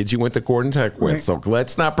some of the kids you went to Gordon Tech with. Right. So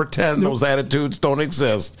let's not pretend those attitudes don't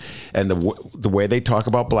exist. And the way they talk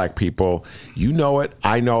about black people, you know it,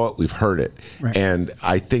 I know it, we've heard it. Right. And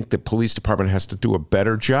I think the police department has to do a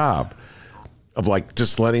better job of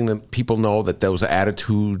just letting the people know that those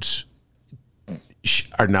attitudes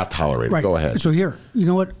are not tolerated. Right. Go ahead. So here, you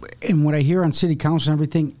know what, and what I hear on city council and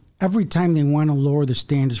everything, every time they want to lower the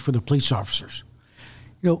standards for the police officers,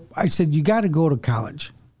 I said, you got to go to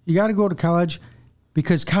college. You got to go to college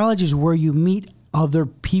because college is where you meet other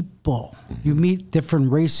people. Mm-hmm. You meet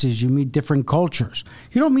different races. You meet different cultures.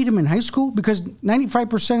 You don't meet them in high school because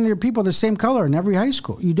 95% of your people are the same color in every high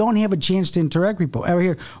school. You don't have a chance to interact with people. Ever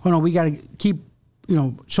hear, oh, no, we got to keep,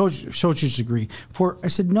 associate's degree. I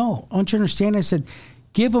said, no, don't you understand? I said,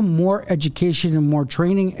 give them more education and more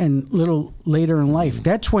training and little later in life.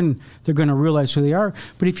 That's when they're going to realize who they are.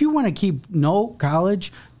 But if you want to keep no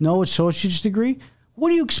college, no associate's degree, what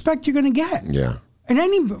do you expect you're going to get? Yeah. In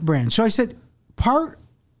any brand. So I said, part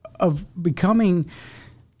of becoming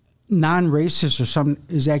non-racist or something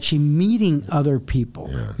is actually meeting other people.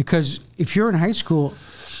 Yeah. Because if you're in high school,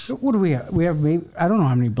 what do we have? We have maybe, I don't know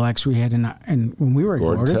how many blacks we had in when we were at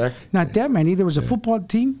Gordon Tech? Not that many. There was a football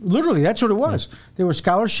team. Literally, that's what it was. Yeah. There were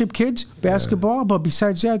scholarship kids, basketball, but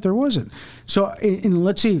besides that, there wasn't. So, and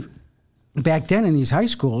let's see, back then in these high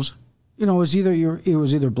schools, it was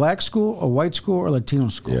either black school, or white school, or Latino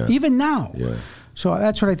school. Yeah. Even now. Yeah. So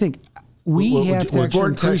that's what I think. We have to actually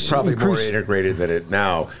Gordon Tech's probably more integrated than it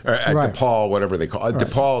now. Or at DePaul, whatever they call it. Right.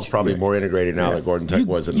 DePaul is probably more integrated now than Gordon Tech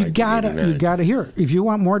was in 1989. You got to hear. If you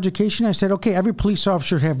want more education, I said, okay, every police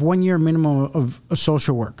officer should have 1 year minimum of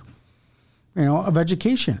social work. Of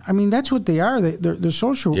education. I mean, that's what they are. They're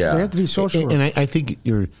social. Yeah. They have to be social. And I think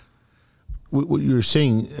what you're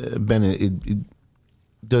saying, Ben, it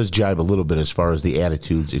does jibe a little bit as far as the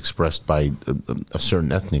attitudes expressed by a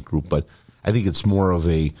certain ethnic group, but I think it's more of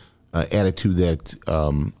a attitude that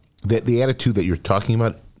the attitude that you're talking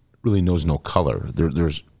about really knows no color.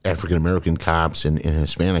 There's African American cops and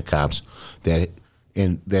Hispanic cops that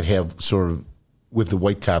have sort of, with the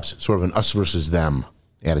white cops, sort of an us versus them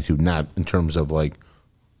attitude, not in terms of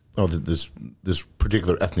this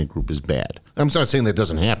particular ethnic group is bad. I'm not saying that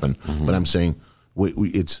doesn't happen, but I'm saying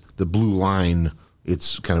it's the blue line.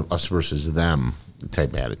 It's kind of us versus them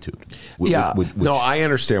type attitude. No, I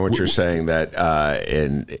understand what you're saying. That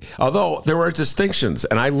although there were distinctions,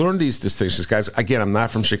 and I learned these distinctions, guys. Again, I'm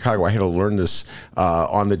not from Chicago. I had to learn this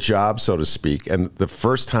on the job, so to speak. And the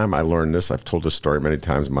first time I learned this, I've told this story many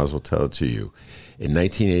times. Might as well tell it to you. In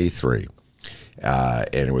 1983,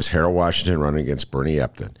 and it was Harold Washington running against Bernie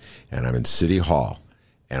Epton, and I'm in City Hall.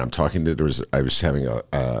 And I'm talking to, I was having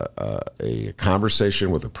a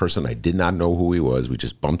conversation with a person. I did not know who he was. We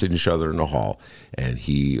just bumped into each other in the hall. And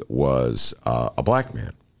he was a black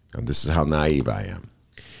man. And this is how naive I am.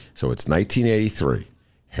 So it's 1983.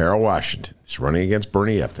 Harold Washington is running against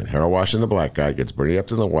Bernie Epton. Harold Washington, the black guy, against Bernie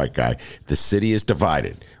Epton, the white guy. The city is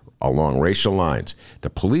divided along racial lines. The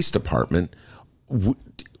police department, the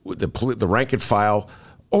rank and file,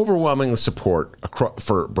 overwhelming support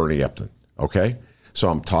for Bernie Epton. Okay? So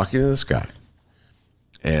I'm talking to this guy,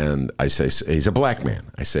 and I say, he's a black man.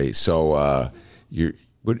 I say, so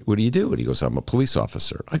what do you do? And he goes, I'm a police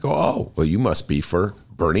officer. I go, oh, well, you must be for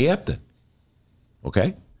Bernie Epton.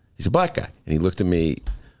 Okay? He's a black guy. And he looked at me,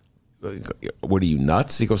 what are you,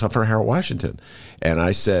 nuts? He goes, I'm for Harold Washington. And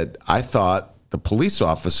I said, I thought the police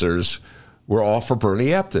officers were all for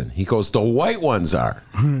Bernie Epton. He goes, the white ones are.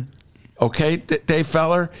 Okay, Dave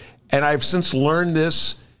Feller? And I've since learned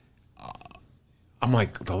this I'm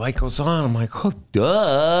like, the light goes on. I'm like, oh,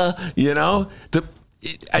 duh.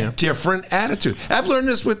 A different attitude. I've learned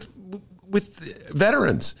this with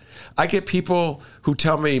veterans. I get people who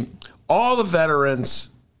tell me all the veterans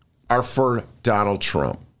are for Donald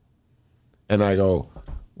Trump. And I go,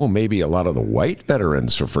 well, maybe a lot of the white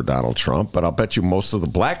veterans are for Donald Trump, but I'll bet you most of the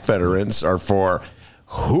black veterans are for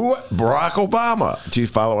who? Barack Obama. Do you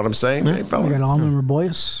follow what I'm saying? Yeah. We got Almond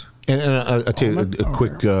Boyce. And I'll tell you a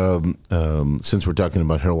quick, since we're talking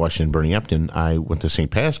about Harold Washington, Bernie Epton, I went to St.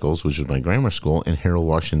 Pascal's, which was my grammar school, and Harold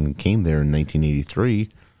Washington came there in 1983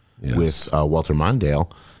 with Walter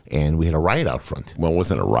Mondale, and we had a riot out front. Well, it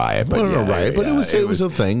wasn't a riot, but it was a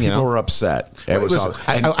thing. People were upset.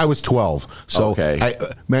 I was 12, so okay.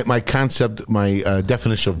 My concept, my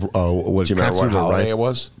definition of what do you remember what holiday it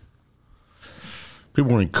was?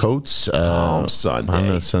 People wearing coats Sunday. On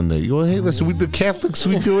a Sunday. Well, hey, listen, the Catholics,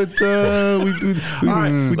 we do it. All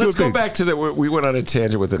right, let's go back to we went on a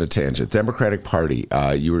tangent within a tangent. Democratic Party.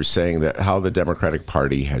 You were saying that how the Democratic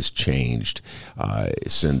Party has changed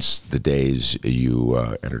since the days you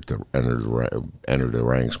entered the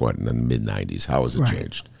ranks. What in the mid-90s? How has it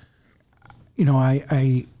changed?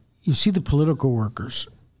 You see the political workers,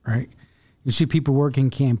 right? You see people working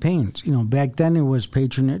campaigns. Back then it was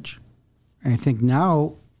patronage. And I think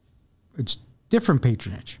now it's different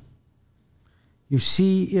patronage. You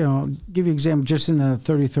see, give you an example, just in the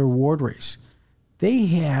 33rd Ward race, they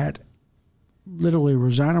had literally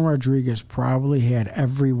Rosanna Rodriguez probably had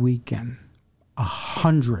every weekend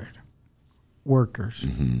 100 workers.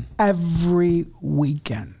 Mm-hmm. Every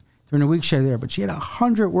weekend. During the week she had there, but she had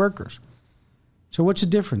 100 workers. So what's the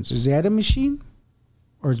difference? Is that a machine?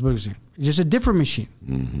 Or is it just a different machine?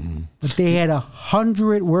 Mm-hmm. But they had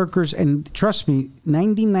 100 workers, and trust me,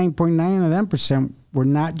 99.9% of them were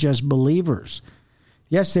not just believers.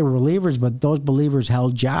 Yes, they were believers, but those believers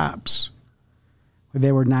held jobs.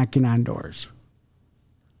 They were knocking on doors.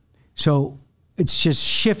 So it's just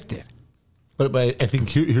shifted. But I think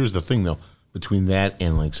here's the thing, though. Between that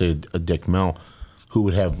and, like, say, a Dick Mell, who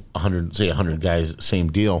would have 100 guys,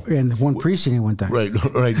 same deal. And one precinct at one time. Right.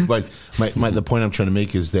 But the point I'm trying to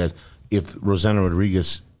make is that if Rosanna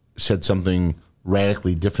Rodriguez said something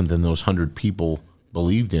radically different than those 100 people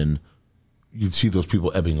believed in, you'd see those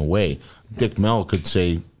people ebbing away. Dick Mell could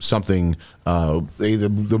say something,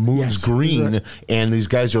 the moon's green, and these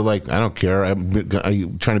guys are like, I don't care.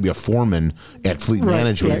 I'm trying to be a foreman at Fleet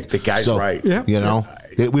Management. Right. The guy's right. Yep.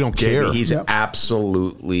 We don't care. He's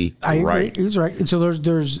absolutely right. Agree. He's right. And so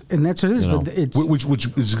there's and that's what it is. But it's which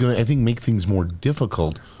is going to, I think, make things more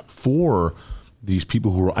difficult for these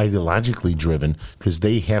people who are ideologically driven, because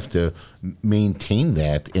they have to maintain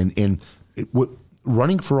that.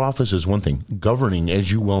 Running for office is one thing. Governing,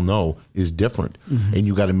 as you well know, is different, and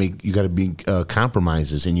you got to make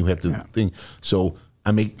compromises, and you have to think. So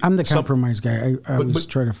I'm the compromise guy. I always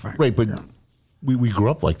try to find right, but. Yeah. We grew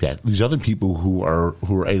up like that. These other people who are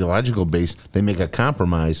ideological based, they make a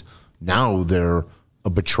compromise. Now they're a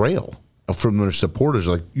betrayal from their supporters.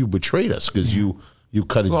 Like, you betrayed us because you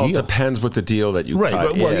cut a deal. It depends what the deal that you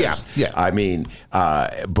cut is. Yeah. I mean,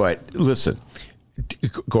 but listen,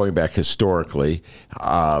 going back historically,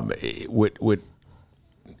 with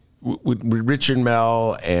Richard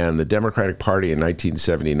Mell and the Democratic Party in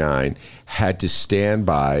 1979 had to stand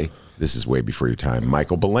by. This is way before your time.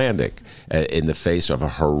 Michael Bilandic, in the face of a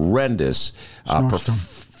horrendous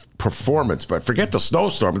performance. But forget the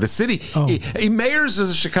snowstorm. The city, mayors of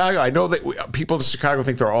Chicago, I know that people in Chicago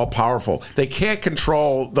think they're all powerful. They can't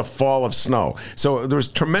control the fall of snow. So there was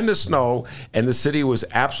tremendous snow, and the city was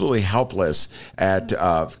absolutely helpless at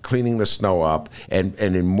cleaning the snow up. And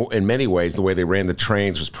in many ways, the way they ran the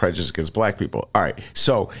trains was prejudiced against black people. All right.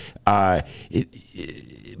 So,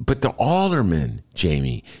 but the aldermen,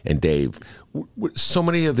 Jamie and Dave, so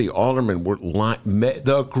many of the aldermen were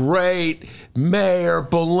the great Mayor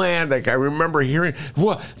Bilandic. I remember hearing,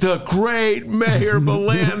 the great Mayor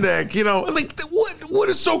Bilandic. What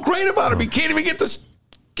is so great about him? He can't even get the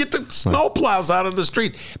snowplows out of the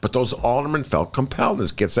street. But those aldermen felt compelled.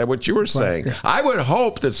 This gets at what you were saying. Right. I would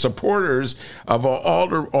hope that supporters of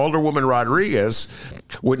Alderwoman Rodriguez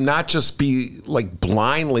would not just be like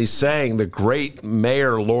blindly saying the great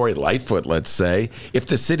Mayor Lori Lightfoot, let's say, if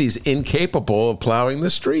the city's incapable of plowing the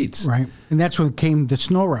streets. Right. And that's when came the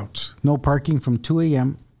snow routes. No parking from 2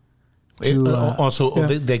 a.m.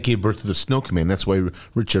 That gave birth to the Snow Command. That's why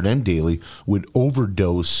Richard M. Daley would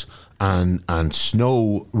overdose on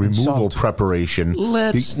snow removal preparation.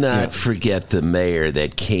 Let's not forget the mayor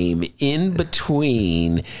that came in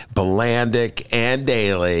between Blandick and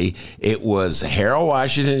Daley. It was Harold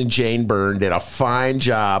Washington and Jane Byrne did a fine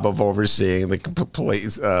job of overseeing the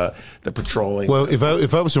police, the patrolling. Well, if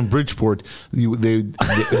I was from Bridgeport, if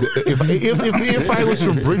I was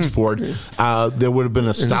from Bridgeport, there would have been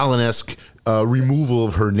a Stalin-esque removal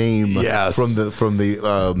of her name from the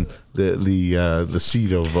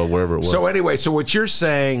seat of wherever it was. So anyway, so what you're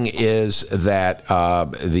saying is that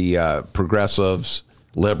the progressives,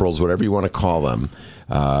 liberals, whatever you want to call them,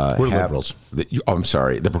 we're liberals. I'm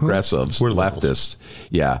sorry, the progressives, we're leftists,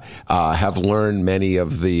 have learned many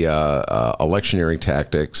of the electioneering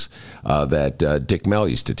tactics that Dick Mell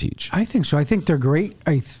used to teach. I think so. I think they're great.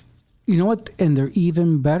 You know what? And they're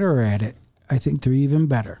even better at it. I think they're even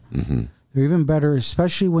better. Mm-hmm. They're even better,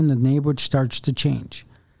 especially when the neighborhood starts to change.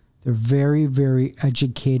 They're very, very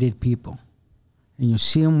educated people. And you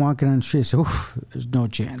see them walking on the street, so there's no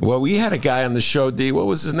chance. Well, we had a guy on the show, D. What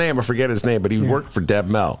was his name? I forget his name, but he worked for Deb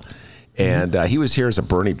Mell. And he was here as a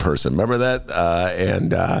Bernie person. Remember that?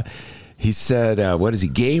 And he said, what is he?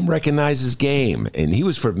 Game recognizes game. And he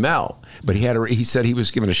was for Mell. But he said he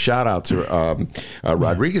was giving a shout out to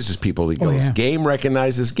Rodriguez's people. He goes, game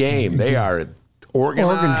recognizes game. They are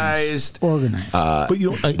organized. But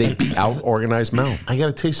they beat out organized Mell. I got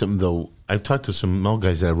to tell you something, though. I've talked to some Mell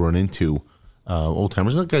guys that I've run into, old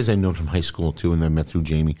timers, the guys I know from high school, too, and I met through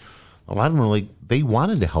Jamie. A lot of them are like, they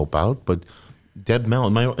wanted to help out, but Deb Mell,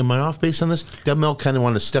 am I off base on this? Deb Mell kind of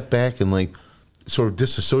wanted to step back and like sort of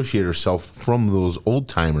disassociate herself from those old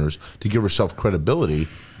timers to give herself credibility.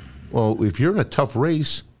 Well, if you're in a tough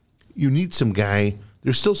race, you need some guy.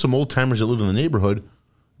 There's still some old timers that live in the neighborhood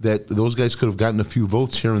that those guys could have gotten a few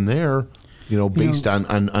votes here and there, based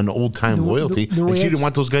on old time loyalty. And she didn't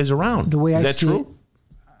want those guys around. Is that true?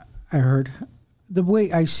 I heard. The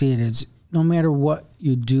way I see it is, no matter what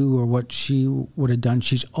you do or what she would have done,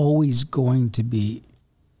 she's always going to be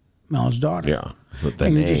Mel's daughter. Yeah, with the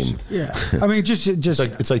name. I mean, just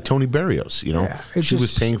it's like Tony Berrios. She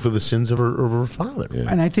was paying for the sins of her father. Yeah.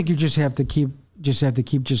 And I think you just have to keep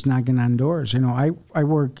knocking on doors. I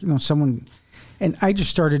work. Someone, and I just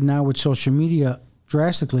started now with social media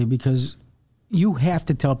drastically because you have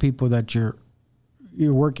to tell people that you're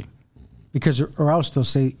working, because or else they'll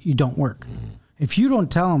say you don't work. If you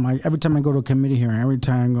don't tell them, every time I go to a committee hearing, every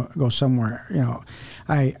time I go somewhere,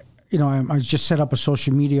 I just set up a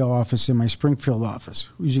social media office in my Springfield office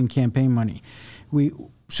using campaign money.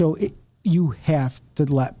 You have to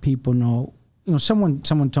let people know. Someone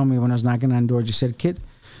told me when I was knocking on doors, he said, "Kid,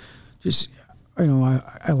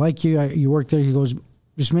 I like you. You work there." He goes,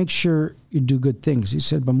 "Just make sure you do good things." He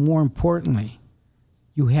said, "But more importantly,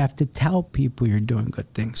 you have to tell people you're doing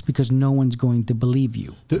good things because no one's going to believe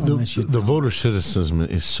you unless you." The voter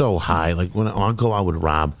citizenship is so high. Like when I'll go out with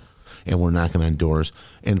Rob, and we're knocking on doors,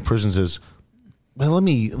 and the person says, "Well, let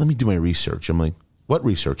me do my research." I'm like, "What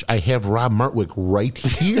research? I have Rob Martwick right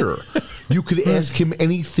here. You could ask him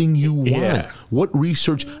anything you want. Yeah. What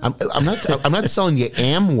research? I'm not selling you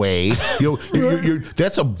Amway.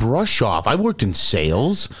 That's a brush off. I worked in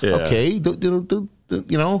sales. Yeah. Okay,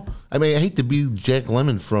 I mean, I hate to be Jack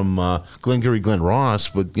Lemmon from Glengarry Glen Ross,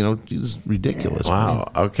 but it's ridiculous. Wow.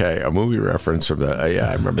 Man. Okay, a movie reference from the.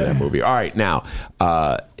 I remember that movie. All right, now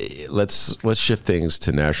let's shift things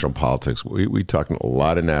to national politics. We talking a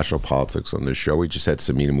lot of national politics on this show. We just had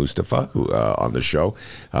Samina Mustafa who on the show,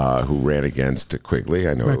 who ran against Quigley.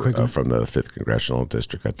 I know from the 5th Congressional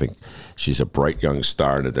District. I think she's a bright young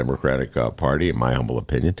star in the Democratic Party, in my humble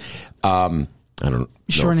opinion. I don't know.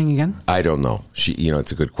 Is she running again? I don't know. She,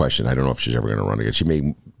 it's a good question. I don't know if she's ever going to run again. She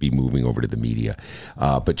may be moving over to the media,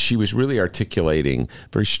 but she was really articulating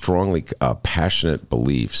very strongly passionate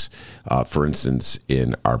beliefs. For instance,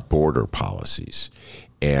 in our border policies,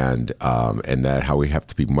 and that how we have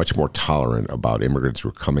to be much more tolerant about immigrants who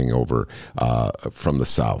are coming over from the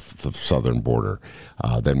south, the southern border,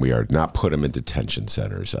 than we are. Not put them in detention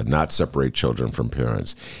centers, not separate children from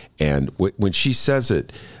parents, and when she says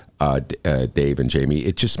it. Dave and Jamie,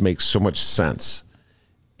 it just makes so much sense,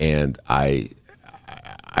 and I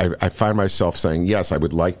find myself saying, yes, I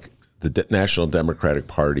would like the National Democratic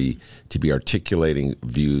Party to be articulating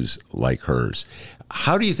views like hers.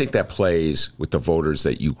 How do you think that plays with the voters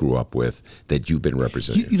that you grew up with, that you've been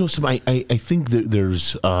representing? I think that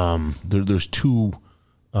there's two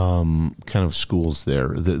kind of schools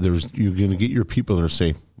there. You're going to get your people that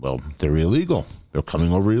say, well, they're illegal. They're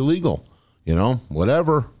coming over illegal.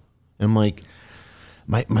 Whatever. And like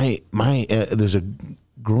my there's a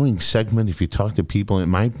growing segment. If you talk to people,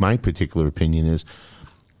 and my particular opinion is,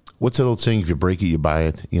 what's that old saying? If you break it, you buy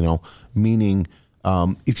it. Meaning,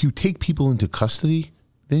 if you take people into custody,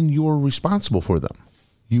 then you're responsible for them.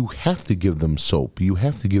 You have to give them soap. You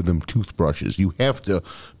have to give them toothbrushes. You have to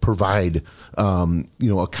provide,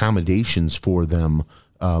 accommodations for them,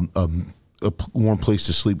 a warm place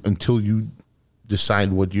to sleep until you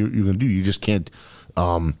decide what you're going to do. You just can't,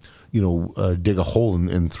 dig a hole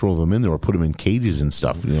and throw them in there or put them in cages and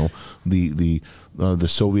stuff. The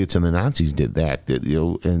Soviets and the Nazis did that.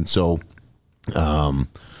 And so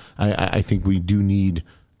I think we do need.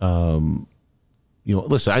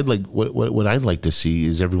 Listen, I'd like what I'd like to see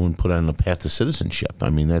is everyone put on a path to citizenship. I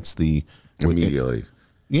mean, that's the immediately.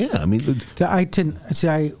 Yeah, I mean, my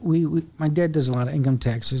dad does a lot of income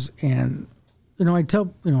taxes, and I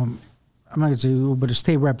tell I'm not going to say who, but a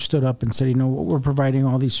state rep stood up and said, we're providing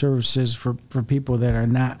all these services for people that are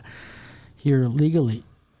not here legally.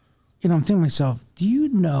 I'm thinking to myself, do you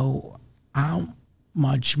know how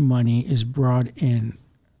much money is brought in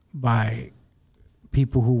by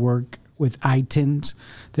people who work with ITINs,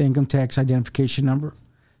 the income tax identification number?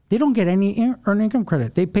 They don't get any earned income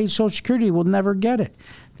credit. They pay Social Security, will never get it.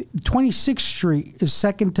 26th Street is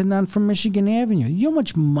second to none from Michigan Avenue. You know how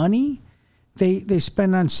much money they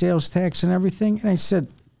spend on sales tax and everything? And I said,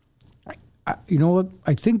 you know what?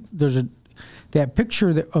 I think there's that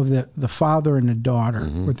picture of the father and the daughter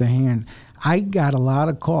with the hand. I got a lot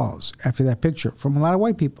of calls after that picture from a lot of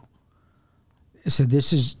white people. I said,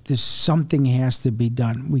 this something has to be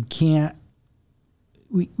done. We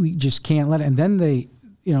just can't let it. And then the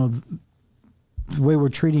way we're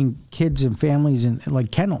treating kids and families and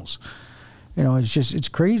like kennels, it's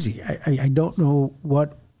crazy. I don't know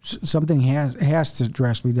what. Something has to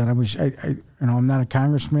drastically be done. I wish I'm not a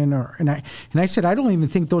congressman, and I said I don't even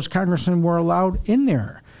think those congressmen were allowed in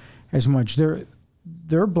there as much. They're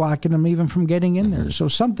blocking them even from getting in there. So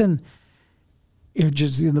something. It's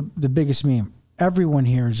just the biggest meme. Everyone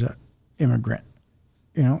here is an immigrant.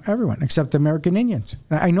 Everyone except the American Indians.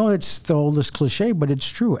 I know it's the oldest cliche, but it's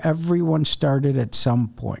true. Everyone started at some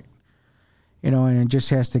point. And it just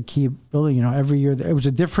has to keep building. Every year it was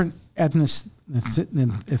a different ethnicity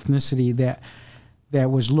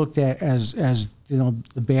that was looked at as the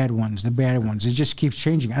bad ones. It just keeps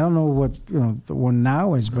changing. I don't know what the one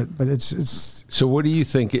now is, but it's. So what do you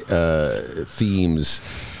think themes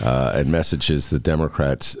and messages the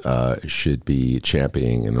Democrats should be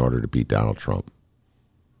championing in order to beat Donald Trump?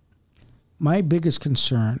 My biggest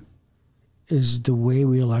concern is the way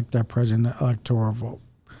we elect our president, the electoral vote.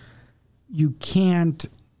 You can't.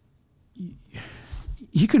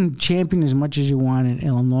 You can champion as much as you want in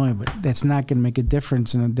Illinois, but that's not going to make a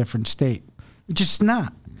difference in a different state. It's just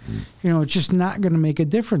not. It's just not going to make a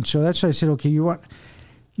difference. So that's why I said, okay, you're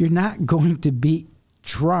not going to beat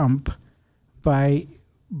Trump by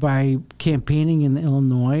campaigning in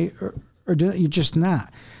Illinois, or you're just not.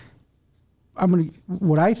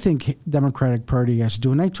 What I think Democratic Party has to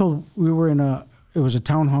do, and we were it was a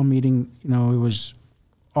town hall meeting. It was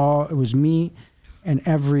me. And it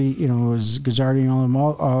was Guzzardi and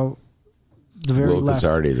all the very Will left.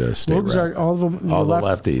 Guzzardi, the state rep. All the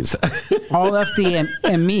lefties. all lefty and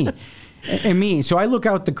me. And me. So I look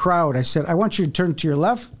out the crowd. I said, I want you to turn to your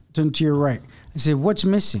left, turn to your right. I said, what's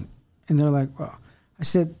missing? And they're like, well. I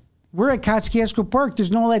said, we're at Kosciuszko Park.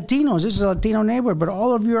 There's no Latinos. This is a Latino neighborhood, but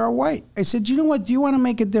all of you are white. I said, you know what? Do you want to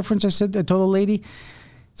make a difference? I told the lady,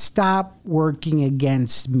 stop working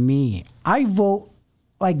against me. I vote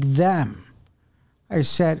like them. I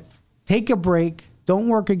said, take a break. Don't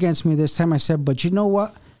work against me this time. I said, but you know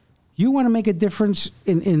what? You want to make a difference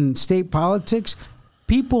in state politics?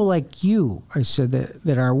 People like you, I said,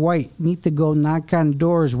 that are white need to go knock on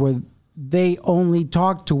doors where they only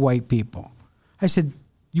talk to white people. I said,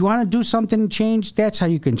 you want to do something and change? That's how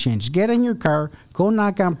you can change. Get in your car, go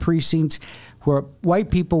knock on precincts where white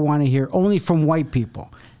people want to hear only from white people.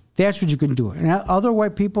 That's what you can do. And other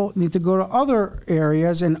white people need to go to other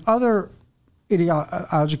areas and other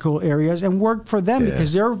ideological areas and work for them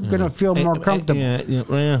because they're going to feel more comfortable. It's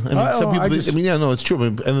true.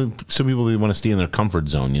 But some people, they want to stay in their comfort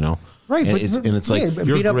zone, Right, and it's like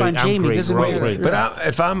you're beat up great, on Jamie. great, Doesn't right, matter. right. But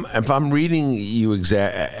if I'm reading you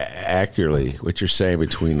accurately, what you're saying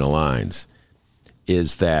between the lines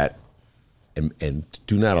is that, and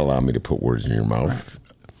do not allow me to put words in your mouth.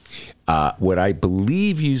 Right. What I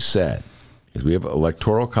believe you said is we have an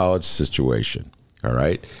electoral college situation. All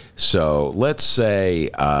right. So let's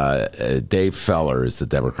say Dave Feller is the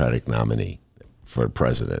Democratic nominee for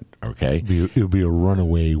president. Okay. It would be a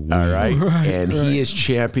runaway win. All right. And he is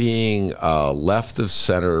championing left of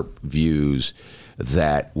center views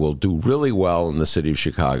that will do really well in the city of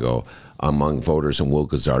Chicago among voters in Will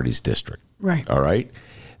Guzzardi's district. Right. All right.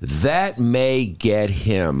 That may get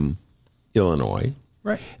him Illinois.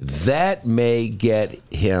 Right. That may get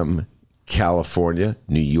him California,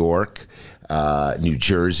 New York, New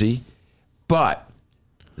Jersey. But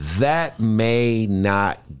that may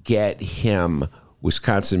not get him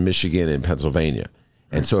Wisconsin, Michigan, and Pennsylvania.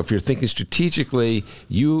 And so if you're thinking strategically,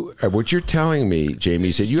 what you're telling me, Jamie,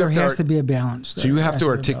 you said there has to be a balance. So you have to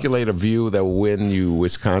articulate a view that will win you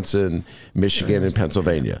Wisconsin, Michigan, and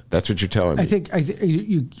Pennsylvania. That's what you're telling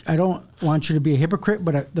me. I don't want you to be a hypocrite,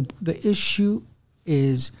 but the issue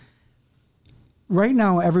is right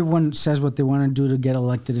now everyone says what they want to do to get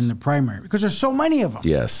elected in the primary because there's so many of them.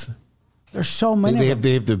 Yes. There's so many of them.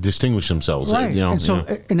 They have to distinguish themselves. Right.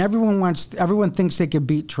 And everyone thinks they could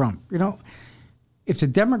beat Trump. If the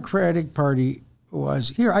Democratic Party was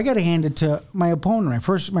here, I got to hand it to my opponent.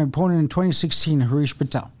 My opponent in 2016, Harish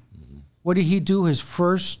Patel. Mm-hmm. What did he do? His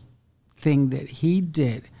first thing that he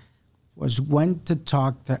did was went to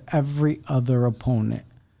talk to every other opponent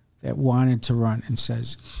that wanted to run and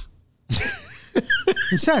says,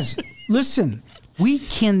 listen, we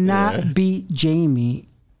cannot beat Jamie.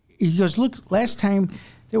 He goes, look, last time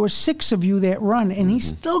there were 6 of you that run, and he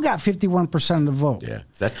still got 51% of the vote. Yeah.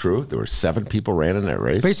 Is that true? There were 7 people ran in that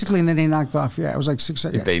race? Basically, and then they knocked off. Yeah, it was like 6.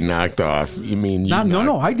 Yeah. They knocked off. You mean you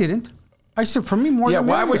No, I didn't. I said, for me, more than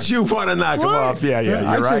why would you want to knock him off? Yeah,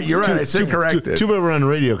 you're right. I said corrected. Too bad we're on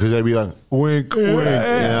radio because I'd be like, wink, wink.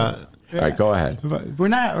 Yeah. All right, go ahead.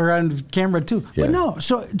 We're on camera, too. Yeah. But no,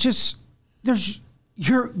 so just,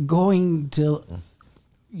 you're going to...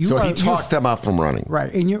 he talked them up from running.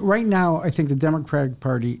 Right. And right now, I think the Democratic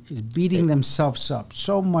Party is beating themselves up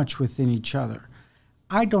so much within each other.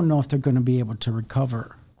 I don't know if they're going to be able to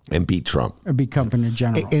recover. And beat Trump. Or become in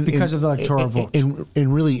general because of the electoral vote.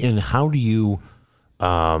 And how do you...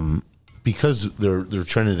 because they're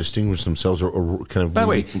trying to distinguish themselves or kind of... By the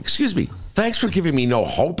way, excuse me. Thanks for giving me no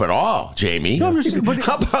hope at all, Jamie. No, I'm just,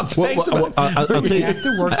 how about thanks? I'll tell you. You have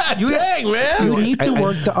to work. Dang, man. You need to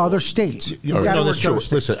work the other states. No, that's true.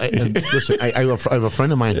 Listen, I have a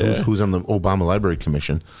friend of mine who's on the Obama Library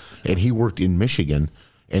Commission, and he worked in Michigan,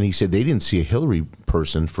 and he said they didn't see a Hillary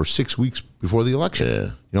person for 6 weeks before the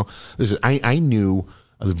election. Yeah. Listen, I knew,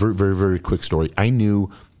 a very, very, very quick story, I knew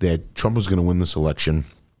that Trump was going to win this election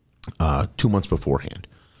 2 months beforehand.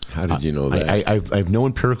 How did you know that? I have no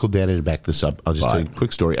empirical data to back this up. I'll just tell you a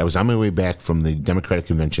quick story. I was on my way back from the Democratic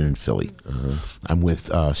Convention in Philly. I'm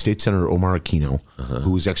with State Senator Omar Aquino,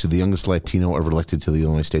 who was actually the youngest Latino ever elected to the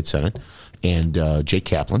Illinois State Senate, and Jake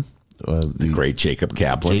Kaplan. The great Jacob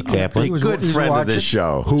Kaplan. Jake Kaplan. A good friend of this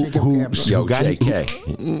show. Who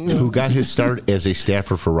got his start as a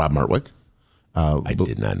staffer for Rob Martwick. I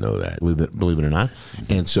did not know that. Believe it or not.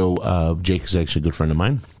 And so Jake is actually a good friend of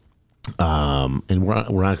mine. And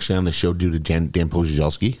we're actually on the show due to Dan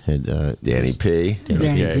Pozdzielski, Danny P.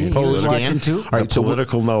 Danny P. Polish Dan. Watching too. All right,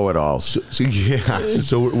 political know-it-alls.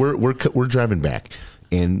 So we're driving back,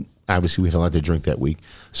 and obviously we had a lot to drink that week.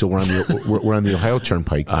 So we're on the Ohio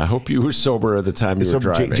Turnpike. I hope you were sober at the time you were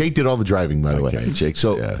driving. Jake did all the driving, by the way. Jake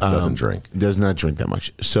doesn't drink. Does not drink that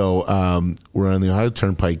much. So we're on the Ohio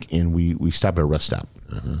Turnpike, and we stop at a rest stop.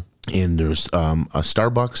 And there's a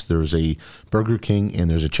Starbucks, there's a Burger King, and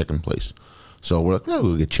there's a chicken place. So we're like,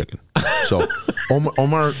 we'll get chicken. So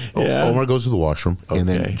Omar goes to the washroom, and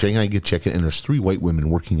then Jake and I get chicken, and there's 3 white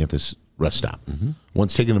women working at this rest stop.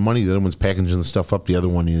 One's taking the money, the other one's packaging the stuff up, the other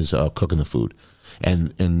one is cooking the food.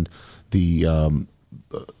 And we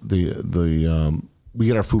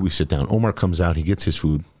get our food, we sit down. Omar comes out, he gets his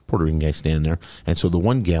food, Puerto Rican guy standing there, and so the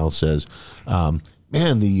one gal says,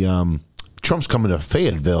 man, Trump's coming to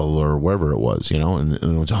Fayetteville or wherever it was, and it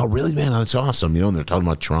was, oh, really, man, that's awesome, and they're talking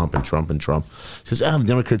about Trump. Says, the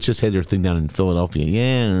Democrats just had their thing down in Philadelphia,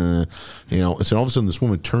 and so all of a sudden this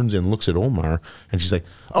woman turns and looks at Omar, and she's like,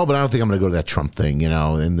 oh, but I don't think I'm going to go to that Trump thing,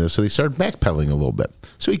 and so they started backpedaling a little bit.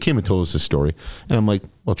 So he came and told us this story, and I'm like,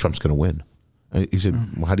 well, Trump's going to win. And he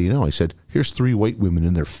said, well, how do you know? I said, here's 3 white women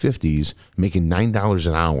in their 50s making $9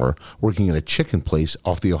 an hour working at a chicken place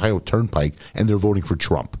off the Ohio Turnpike, and they're voting for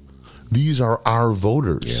Trump. These are our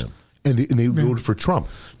voters, and they voted for Trump.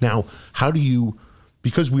 Now, how do you,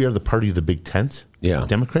 because we are the party of the big tent,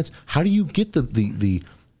 Democrats, how do you get the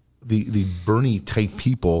Bernie type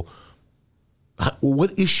people?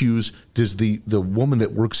 What issues does the woman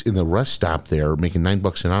that works in the rest stop there making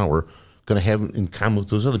 $9 an hour going to have in common with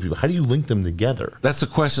those other people? How do you link them together? That's the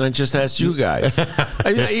question I just asked you guys.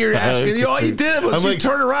 You're asking. All you did was you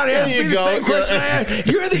turn around and ask me the same question I asked.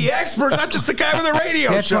 You're the experts. I'm just the guy on the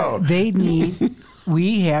radio show.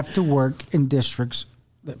 We have to work in districts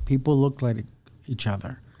that people look like each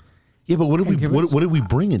other. Yeah, but what did we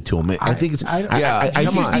bring it to him? I think it's. I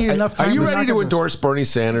just need enough time. Are you ready to endorse Bernie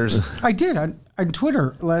Sanders? I did on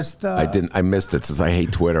Twitter last. I didn't. I missed it since I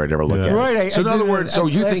hate Twitter. I never look at it. Right. So in other words,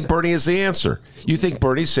 you think Bernie is the answer? You think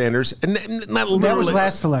Bernie Sanders? And not literally. That was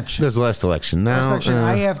last election. That's the last election. Now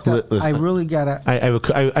I have to. I really gotta. I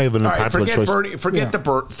have an unpopular choice. Bernie.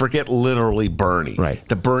 Forget literally Bernie. Right.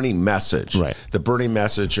 The Bernie message. Right. The Bernie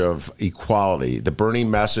message of equality. The Bernie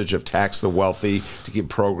message of tax the wealthy to give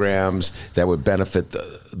programs that would benefit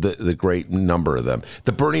the great number of them.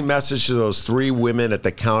 The Bernie message to those 3 women at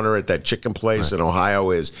the counter at that chicken place in Ohio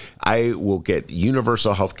is, I will get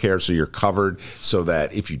universal health care so you're covered, so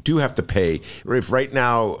that if you do have to pay, if right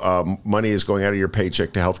now money is going out of your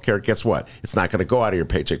paycheck to health care, guess what? It's not going to go out of your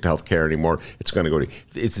paycheck to health care anymore. It's going to go to...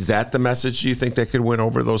 Is that the message you think that could win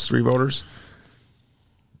over those 3 voters?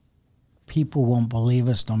 People won't believe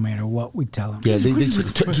us no matter what we tell them. Yeah, So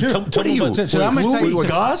I'm going to tell you.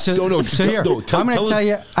 Gus? I'm going to tell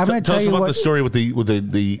you. Tell us about the story with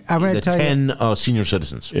the 10 senior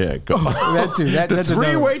citizens. Yeah, go. That's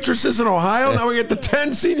 3 waitresses in Ohio. Now we get the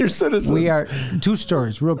 10 senior citizens. We are 2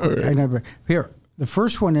 stories, real quick. Right. Here, the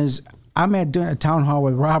first one is I'm doing a town hall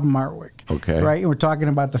with Rob Martwick. Okay. Right, and we're talking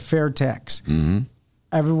about the fair tax. Mm-hmm.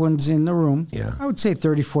 Everyone's in the room. Yeah. I would say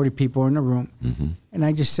 30, 40 people are in the room. Mm-hmm. And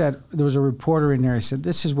I just said, there was a reporter in there. I said,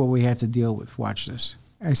 this is what we have to deal with. Watch this.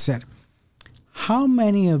 I said, how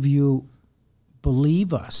many of you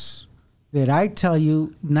believe us that I tell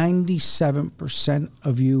you 97%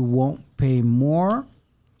 of you won't pay more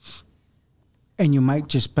and you might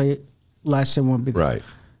just pay less than one? Right.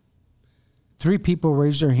 3 people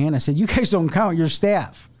raised their hand. I said, you guys don't count your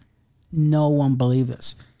staff. No one believed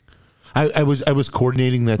us. I was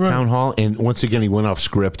coordinating that town hall, and once again he went off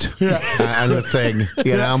script on the thing.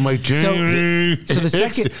 I'm like, so the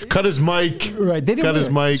second cut his mic. Right, they didn't cut his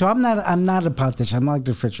mic. So I'm not a politician. I'm not like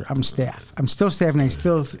the Fisher. I'm staff. I'm still staff, and I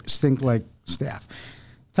still stink like staff.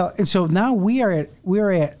 And so now we are at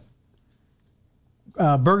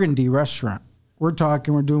Burgundy Restaurant. We're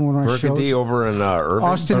talking. We're doing one of our shows. Burgundy over in Irving?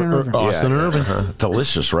 Austin and Irving. Austin and Irving.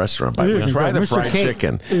 Delicious restaurant. By the way. Try the fried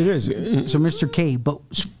chicken. It is. So Mr. K. But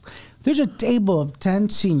there's a table of 10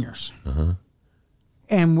 seniors.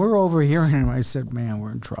 And we're overhearing him. I said, man,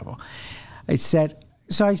 we're in trouble. So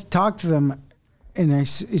I talked to them, and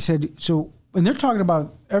he said, so when they're talking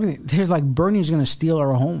about everything, they're like, Bernie's going to steal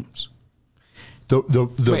our homes.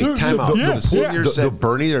 Wait, time out. The seniors said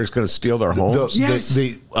Bernie is going to steal their homes? Yes.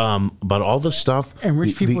 About all the stuff. And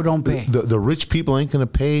rich people don't pay. The rich people ain't going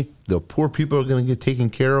to pay. The poor people are going to get taken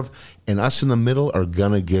care of. And us in the middle are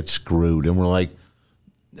going to get screwed. And we're like,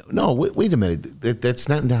 no, wait a minute. That's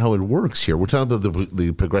not how it works here. We're talking about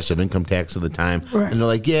the progressive income tax of the time. Right. And they're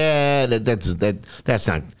like, yeah, that's not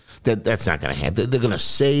going to happen. They're going to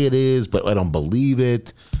say it is, but I don't believe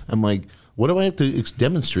it. I'm like, what do I have to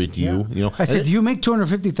demonstrate to you? You know, I said, do you make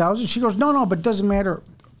 $250,000? She goes, no, but it doesn't matter.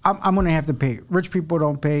 I'm going to have to pay. Rich people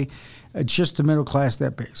don't pay. It's just the middle class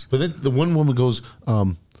that pays. But then the one woman goes,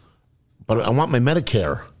 but I want my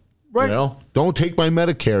Medicare. Right. You know, don't take my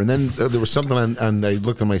Medicare. And then there was something on I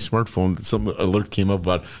looked at my smartphone. Some alert came up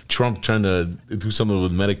about Trump trying to do something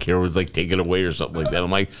with Medicare. It was like take it away or something like that. I'm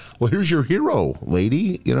like, well, here's your hero,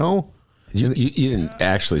 lady. You know, you didn't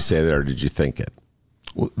actually say that, or did you think it?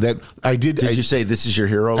 Well, that I did. Did you say this is your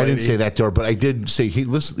hero, lady? I didn't say that to her, but I did say, hey,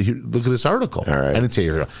 listen, here, look at this article. All right. I didn't say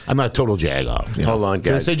your hero. I'm not a total jagoff. Hold on, guys.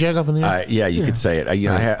 Can I say jagoff in the air? Yeah, you could say it.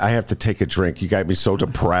 I have to take a drink. You got me so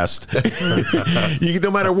depressed.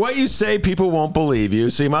 No matter what you say, people won't believe you.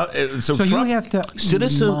 So you have to.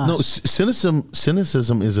 Cynicism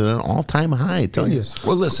is at an all-time high. I tell you.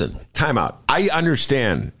 Well, listen, time out. I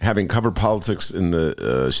understand, having covered politics in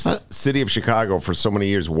the city of Chicago for so many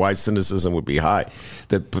years, why cynicism would be high.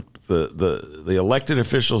 That the elected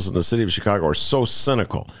officials in the city of Chicago are so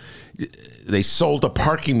cynical. They sold the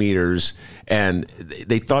parking meters, and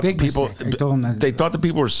they thought the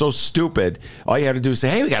people were so stupid. All you had to do is say,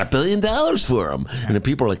 "Hey, we got $1 billion for them," and the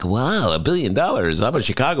people are like, "Wow, $1 billion! I'm a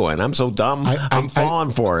Chicagoan. I'm so dumb. I'm falling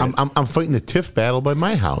for it." I'm fighting the TIF battle by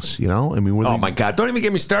my house. You know, I mean, oh my God! Don't even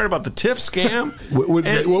get me started about the TIF scam.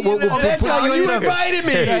 That's how you invited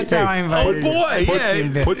me. That's how I invited you. Oh boy!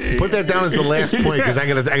 Put that down as the last point, because I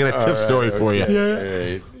got a TIF story for you.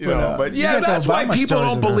 That's why people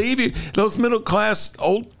don't believe you. Those middle class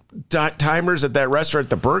old timers at that restaurant,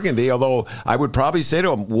 the Burgundy, although I would probably say to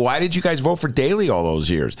them, why did you guys vote for Daley all those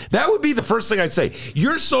years? That would be the first thing I'd say.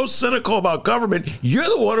 You're so cynical about government, you're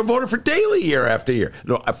the one who voted for Daley year after year.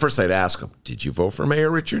 No, first I'd ask them, did you vote for Mayor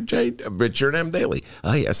Richard M. Daley?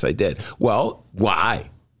 Oh, yes, I did. Well, why?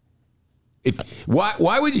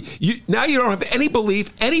 Why would you now you don't have any belief,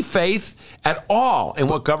 any faith at all in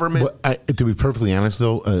what government? To be perfectly honest,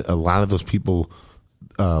 though, a lot of those people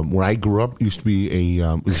where I grew up used to be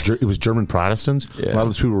it was German Protestants. Yeah. A lot of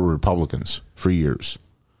those people were Republicans for years.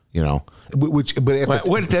 What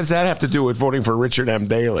does that have to do with voting for Richard M.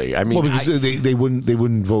 Daley? I mean, because they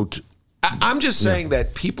wouldn't vote. I'm just saying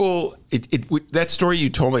that people, that story you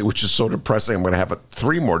told me, which is so depressing, I'm going to have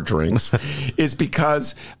 3 more drinks, is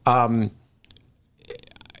because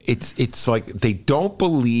it's like they don't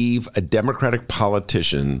believe a Democratic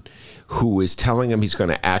politician who is telling them he's going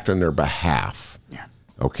to act on their behalf. Yeah.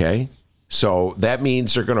 Okay? So that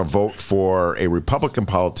means they're going to vote for a Republican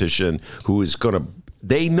politician who is going to,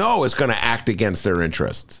 they know is going to act against their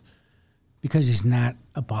interests. Because he's not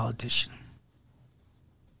a politician.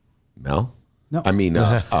 No? No. I mean,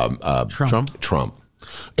 Trump.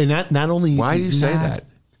 And not only... Why do you say that?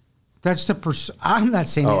 That's the I'm not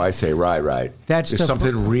saying that. I say, right. There's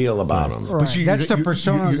something real about him. Right. That's the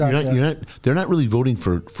personas out there. They're not really voting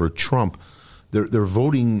for Trump. They're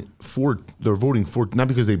voting for not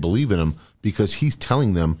because they believe in him, because he's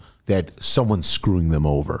telling them that someone's screwing them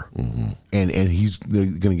over, and they're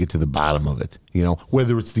going to get to the bottom of it.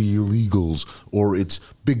 Whether it's the illegals or it's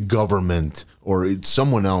big government or it's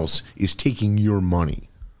someone else is taking your money.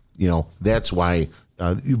 That's why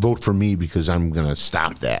you vote for me, because I'm going to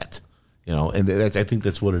stop that. And I think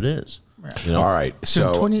that's what it is. Right. All right.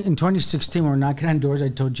 So in 2016, we were knocking on doors. I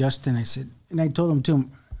told Justin, I said, and I told him too,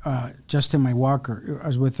 Justin, my walker, I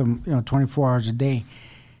was with him, 24 hours a day.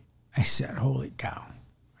 I said, holy cow.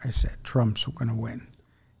 I said, Trump's going to win.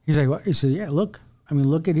 He's like, what? He said, yeah, look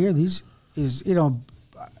at here. These is, I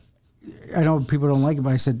know people don't like it,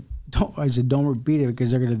 but I said, don't repeat it, because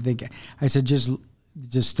they're going to think. I said, just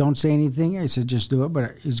don't say anything. I said, just do it,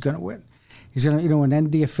 but he's going to win. He's going to, in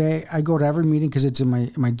NDFA, I go to every meeting because it's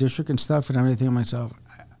in my district and stuff, and I'm thinking to myself,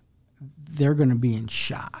 they're going to be in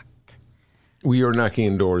shock. We are knocking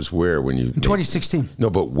on doors where when you... In 2016. No,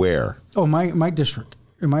 but where? Oh, my district.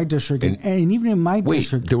 In my district, and even in my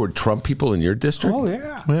district. Wait, there were Trump people in your district? Oh,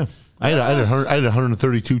 yeah. Yeah. I had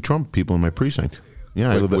 132 Trump people in my precinct.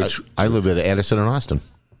 Yeah, I live at Addison and Austin.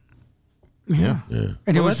 Yeah. And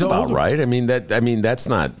that's about right. I mean, that's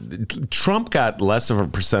not... Trump got less of a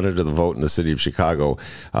percentage of the vote in the city of Chicago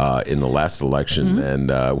in the last election than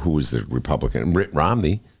who was the Republican? Mitt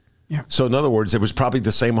Romney. Yeah. So in other words, it was probably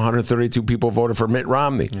the same 132 people voted for Mitt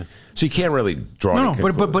Romney. Yeah. So you can't really draw any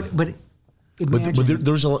conclusions. But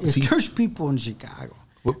there's a lot. If there's people in Chicago,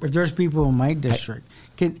 if there's people in my district,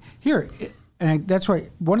 that's why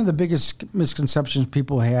one of the biggest misconceptions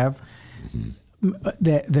people have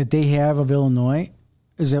that they have of Illinois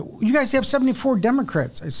is that you guys have 74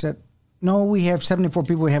 Democrats. I said, no, we have 74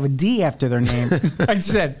 people who have a D after their name. I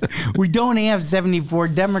said, we don't have 74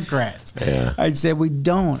 Democrats. Yeah. I said, we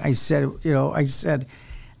don't. I said,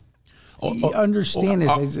 understand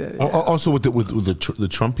this. I said, also with the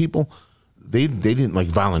Trump people. They didn't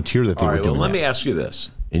volunteer that they were doing that. Let me ask you this.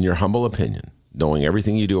 In your humble opinion, knowing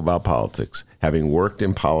everything you do about politics, having worked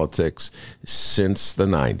in politics since the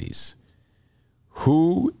 90s,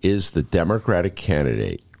 who is the Democratic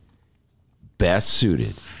candidate best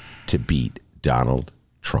suited to beat Donald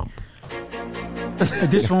Trump?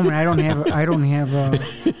 At this moment, I don't have an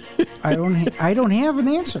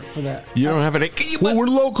answer for that. You don't have an. We're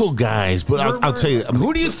local guys, but I'll tell you.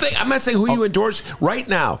 Who do you think? I'm not saying who you endorse right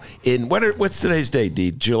now. In what's today's date,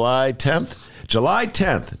 D? July 10th. July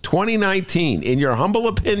 10th, 2019. In your humble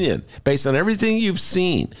opinion, based on everything you've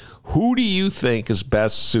seen, who do you think is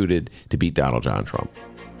best suited to beat Donald John Trump?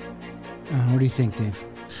 What do you think, Dave?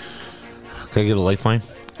 Can I get a lifeline?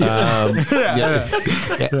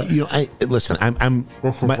 Listen.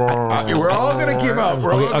 We're all going to give up.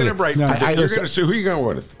 We're all going to break. Who are you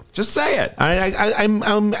going with? Just say it. I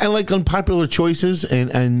like unpopular choices,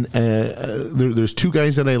 and there's 2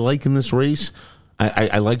 guys that I like in this race.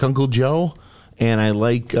 I like Uncle Joe, and I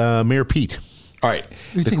like Mayor Pete. All right.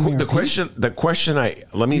 The question.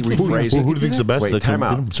 Let me rephrase it. Who do you think's the best? Wait, time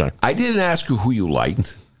out. I'm sorry. I didn't ask you who you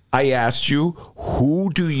liked. I asked you, who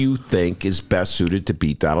do you think is best suited to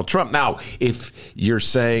beat Donald Trump? Now, if you're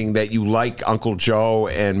saying that you like Uncle Joe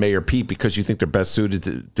and Mayor Pete because you think they're best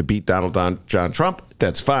suited to beat Donald John Trump,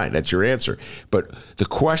 that's fine. That's your answer. But the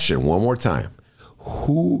question, one more time,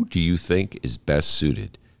 who do you think is best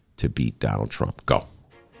suited to beat Donald Trump? Go.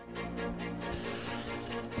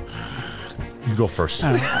 You go first.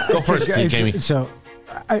 Go first, Jamie. So,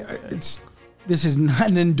 this is not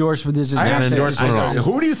an endorsement. This is not an endorsement.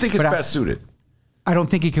 Who do you think is best suited? I don't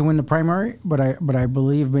think he can win the primary, but I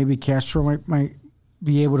believe maybe Castro might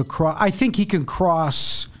be able to cross. I think he can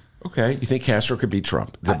cross Okay. You think Castro could beat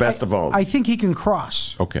Trump? The best of all? I think he can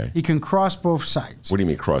cross. Okay. He can cross both sides. What do you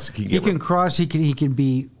mean cross? He can cross. He can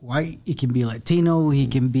be white. He can be Latino. He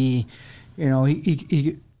can be,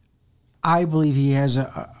 I believe he has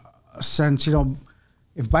a sense,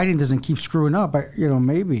 if Biden doesn't keep screwing up,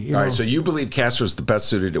 maybe. All right, so you believe Castro's the best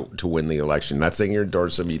suited to win the election. Not saying you're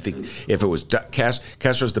endorsing him. You think if it was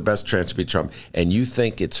Castro's the best chance to beat Trump, and you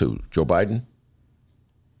think it's who? Joe Biden?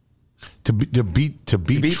 To beat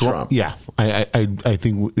Trump. Yeah, I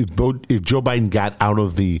think if Joe Biden got out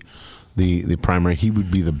of the primary, he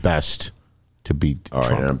would be the best to beat Trump.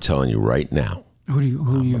 All right, and I'm telling you right now.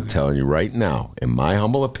 I'm telling you right now, in my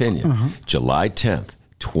humble opinion, July 10th,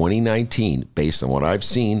 2019, based on what I've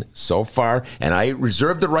seen so far, and I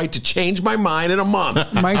reserve the right to change my mind in a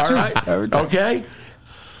month. Mine too. Right? Okay?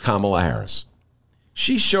 Kamala Harris.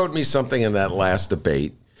 She showed me something in that last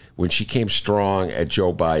debate when she came strong at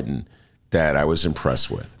Joe Biden that I was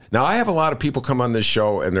impressed with. Now, I have a lot of people come on this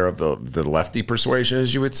show, and they're of the lefty persuasion,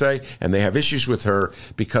 as you would say, and they have issues with her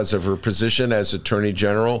because of her position as Attorney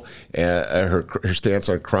General, her stance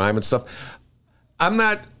on crime and stuff. I'm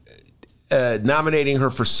not nominating her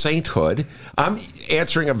for sainthood. I'm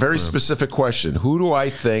answering a very specific question. Who do I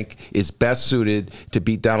think is best suited to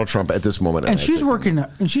beat Donald Trump at this moment? And she's working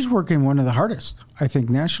one of the hardest, I think,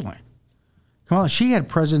 nationally. Kamala, she had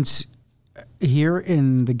presence here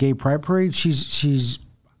in the Gay Pride Parade.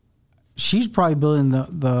 She's probably building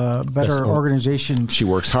the better organization. She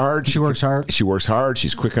works hard. She works hard.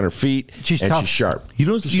 She's quick on her feet. She's and tough. she's sharp.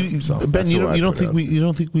 Ben, you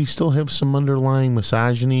don't think we still have some underlying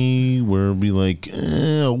misogyny where it'd be like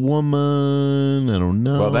a woman? I don't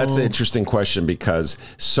know. Well, that's an interesting question because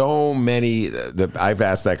so many I've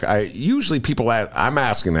asked that. Usually people ask, I'm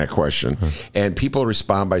asking that question, and people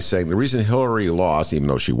respond by saying the reason Hillary lost, even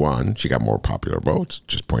though she won, she got more popular votes.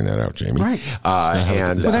 Just point that out, Jamie. Right.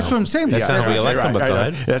 That's what I'm saying. That's not how we elect them, but go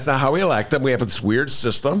ahead. That's not how we elect them. We have this weird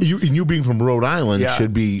system. You being from Rhode Island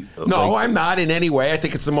should be... No, I'm not in any way. I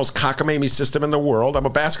think it's the most cockamamie system in the world. I'm a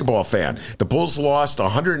basketball fan. The Bulls lost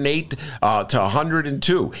 108 to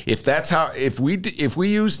 102. If we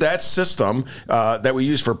use that system that we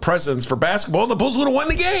use for presidents for basketball, the Bulls would have won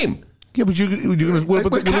the game. Yeah, but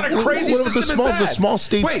what kind of crazy system is that? The small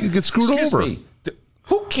states get screwed over.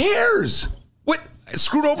 Who cares? What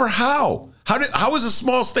screwed over? How? How is a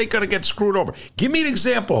small state going to get screwed over? Give me an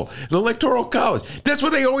example. The Electoral College. That's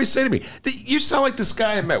what they always say to me. You sound like this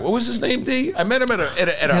guy I met. What was his name, D? I met him at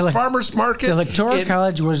a farmer's market. The Electoral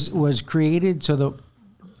College was created so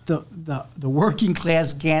the working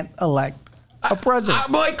class can't elect a president.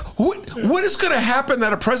 I'm like, what is going to happen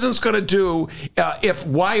that a president's going to do if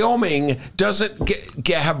Wyoming doesn't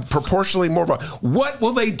have proportionally more votes? What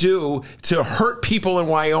will they do to hurt people in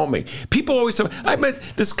Wyoming? People always tell me, I met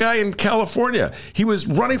this guy in California. He was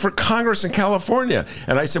running for Congress in California.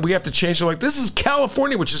 And I said, we have to change it. Like, this is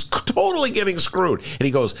California, which is totally getting screwed. And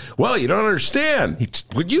he goes, well, you don't understand.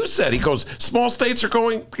 What you said. He goes, small states are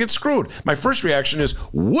going to get screwed. My first reaction is,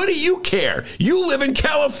 what do you care? You live in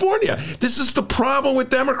California. This is the problem with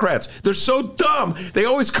Democrats. They're so dumb. They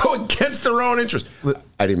always go against their own interest.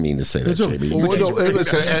 I didn't mean to say that, Jamie.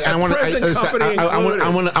 I want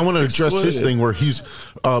to address this thing where he's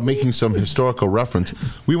making some historical reference.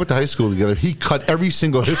 We went to high school together. He cut every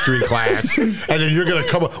single history class, and then you're going to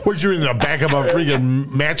come up. What, you're in the back of a freaking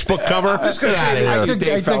matchbook cover? I'm just going to say this,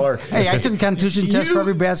 I took a Constitution test for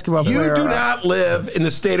every basketball player. You do not live in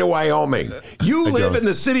the state of Wyoming. You live in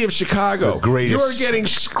the city of Chicago. You're getting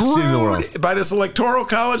screwed by this electoral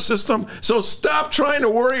college system. So stop trying to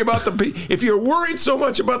worry about the people. If you're worried so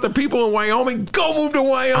much about the people in Wyoming, go move to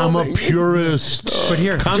Wyoming. I'm a purist, but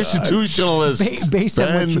here, constitutionalist. Based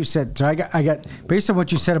on what you said, so I got based on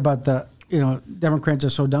what you said about the Democrats are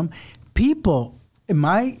so dumb. People in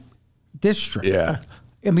my district,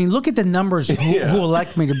 I mean, look at the numbers who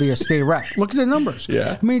elect me to be a state rep. Look at the numbers.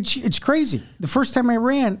 Yeah. I mean, it's crazy. The first time I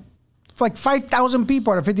ran, like 5,000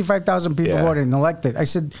 people out of 55,000 people voted and elected. I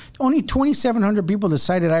said only 2,700 people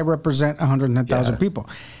decided I represent 110,000 people.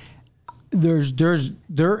 There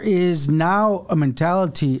is now a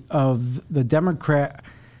mentality of the Democrat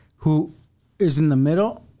who is in the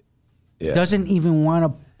middle, doesn't even want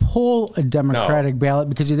to pull a Democratic ballot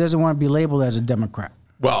because he doesn't want to be labeled as a Democrat.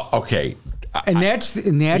 Well, okay. And that's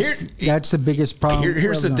the biggest problem.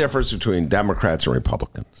 Here's the difference between Democrats and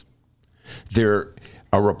Republicans. There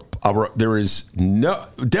is no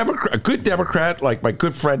a good Democrat, like my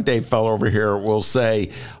good friend Dave Feller over here, will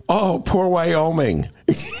say, "Oh, poor Wyoming."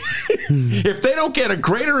 If they don't get a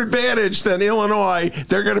greater advantage than Illinois,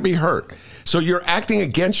 they're going to be hurt. So you're acting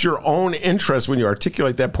against your own interests when you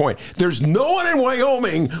articulate that point. There's no one in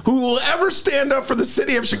Wyoming who will ever stand up for the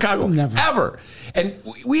city of Chicago. Never. Ever. And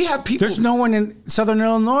we have people. There's no one in Southern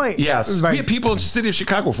Illinois. Yes. Right. We have people in the city of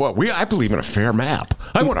Chicago for what? I believe in a fair map.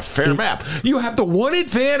 I want a fair map. You have the one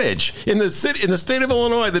advantage in the state of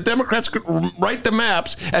Illinois. The Democrats could write the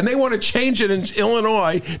maps, and they want to change it in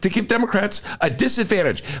Illinois to give Democrats a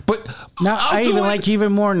disadvantage. But now I even like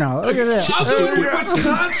even more now. Look at that. I'll do it when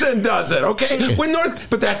Wisconsin does it, okay?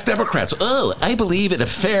 But that's Democrats. Oh, I believe in a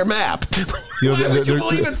fair map. Why would you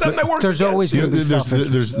believe in something that works? There's always going to be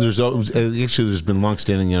self-interest. There's been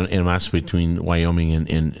long-standing animosity between Wyoming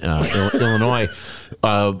and Illinois.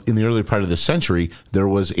 In the early part of the century, there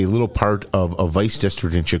was a little part of a vice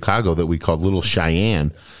district in Chicago that we called Little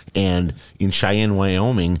Cheyenne, and in Cheyenne,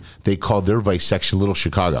 Wyoming, they called their vice section Little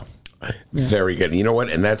Chicago. Yeah. Very good. You know what?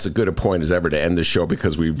 And that's as good a point as ever to end the show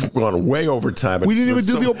because we've gone way over time. We didn't even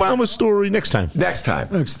do the Obama story. Next time.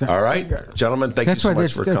 All right. Gentlemen, thank you so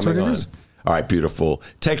much for coming on. All right, beautiful.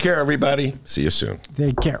 Take care, everybody. See you soon.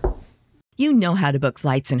 Take care. You know how to book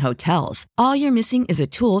flights and hotels. All you're missing is a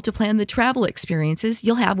tool to plan the travel experiences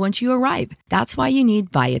you'll have once you arrive. That's why you need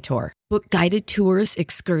Viator. Book guided tours,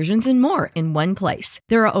 excursions, and more in one place.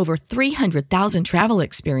 There are over 300,000 travel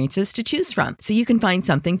experiences to choose from, so you can find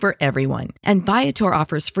something for everyone. And Viator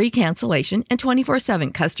offers free cancellation and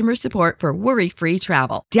 24/7 customer support for worry-free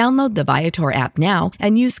travel. Download the Viator app now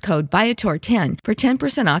and use code Viator10 for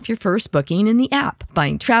 10% off your first booking in the app.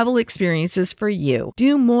 Find travel experiences for you.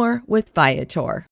 Do more with Viator.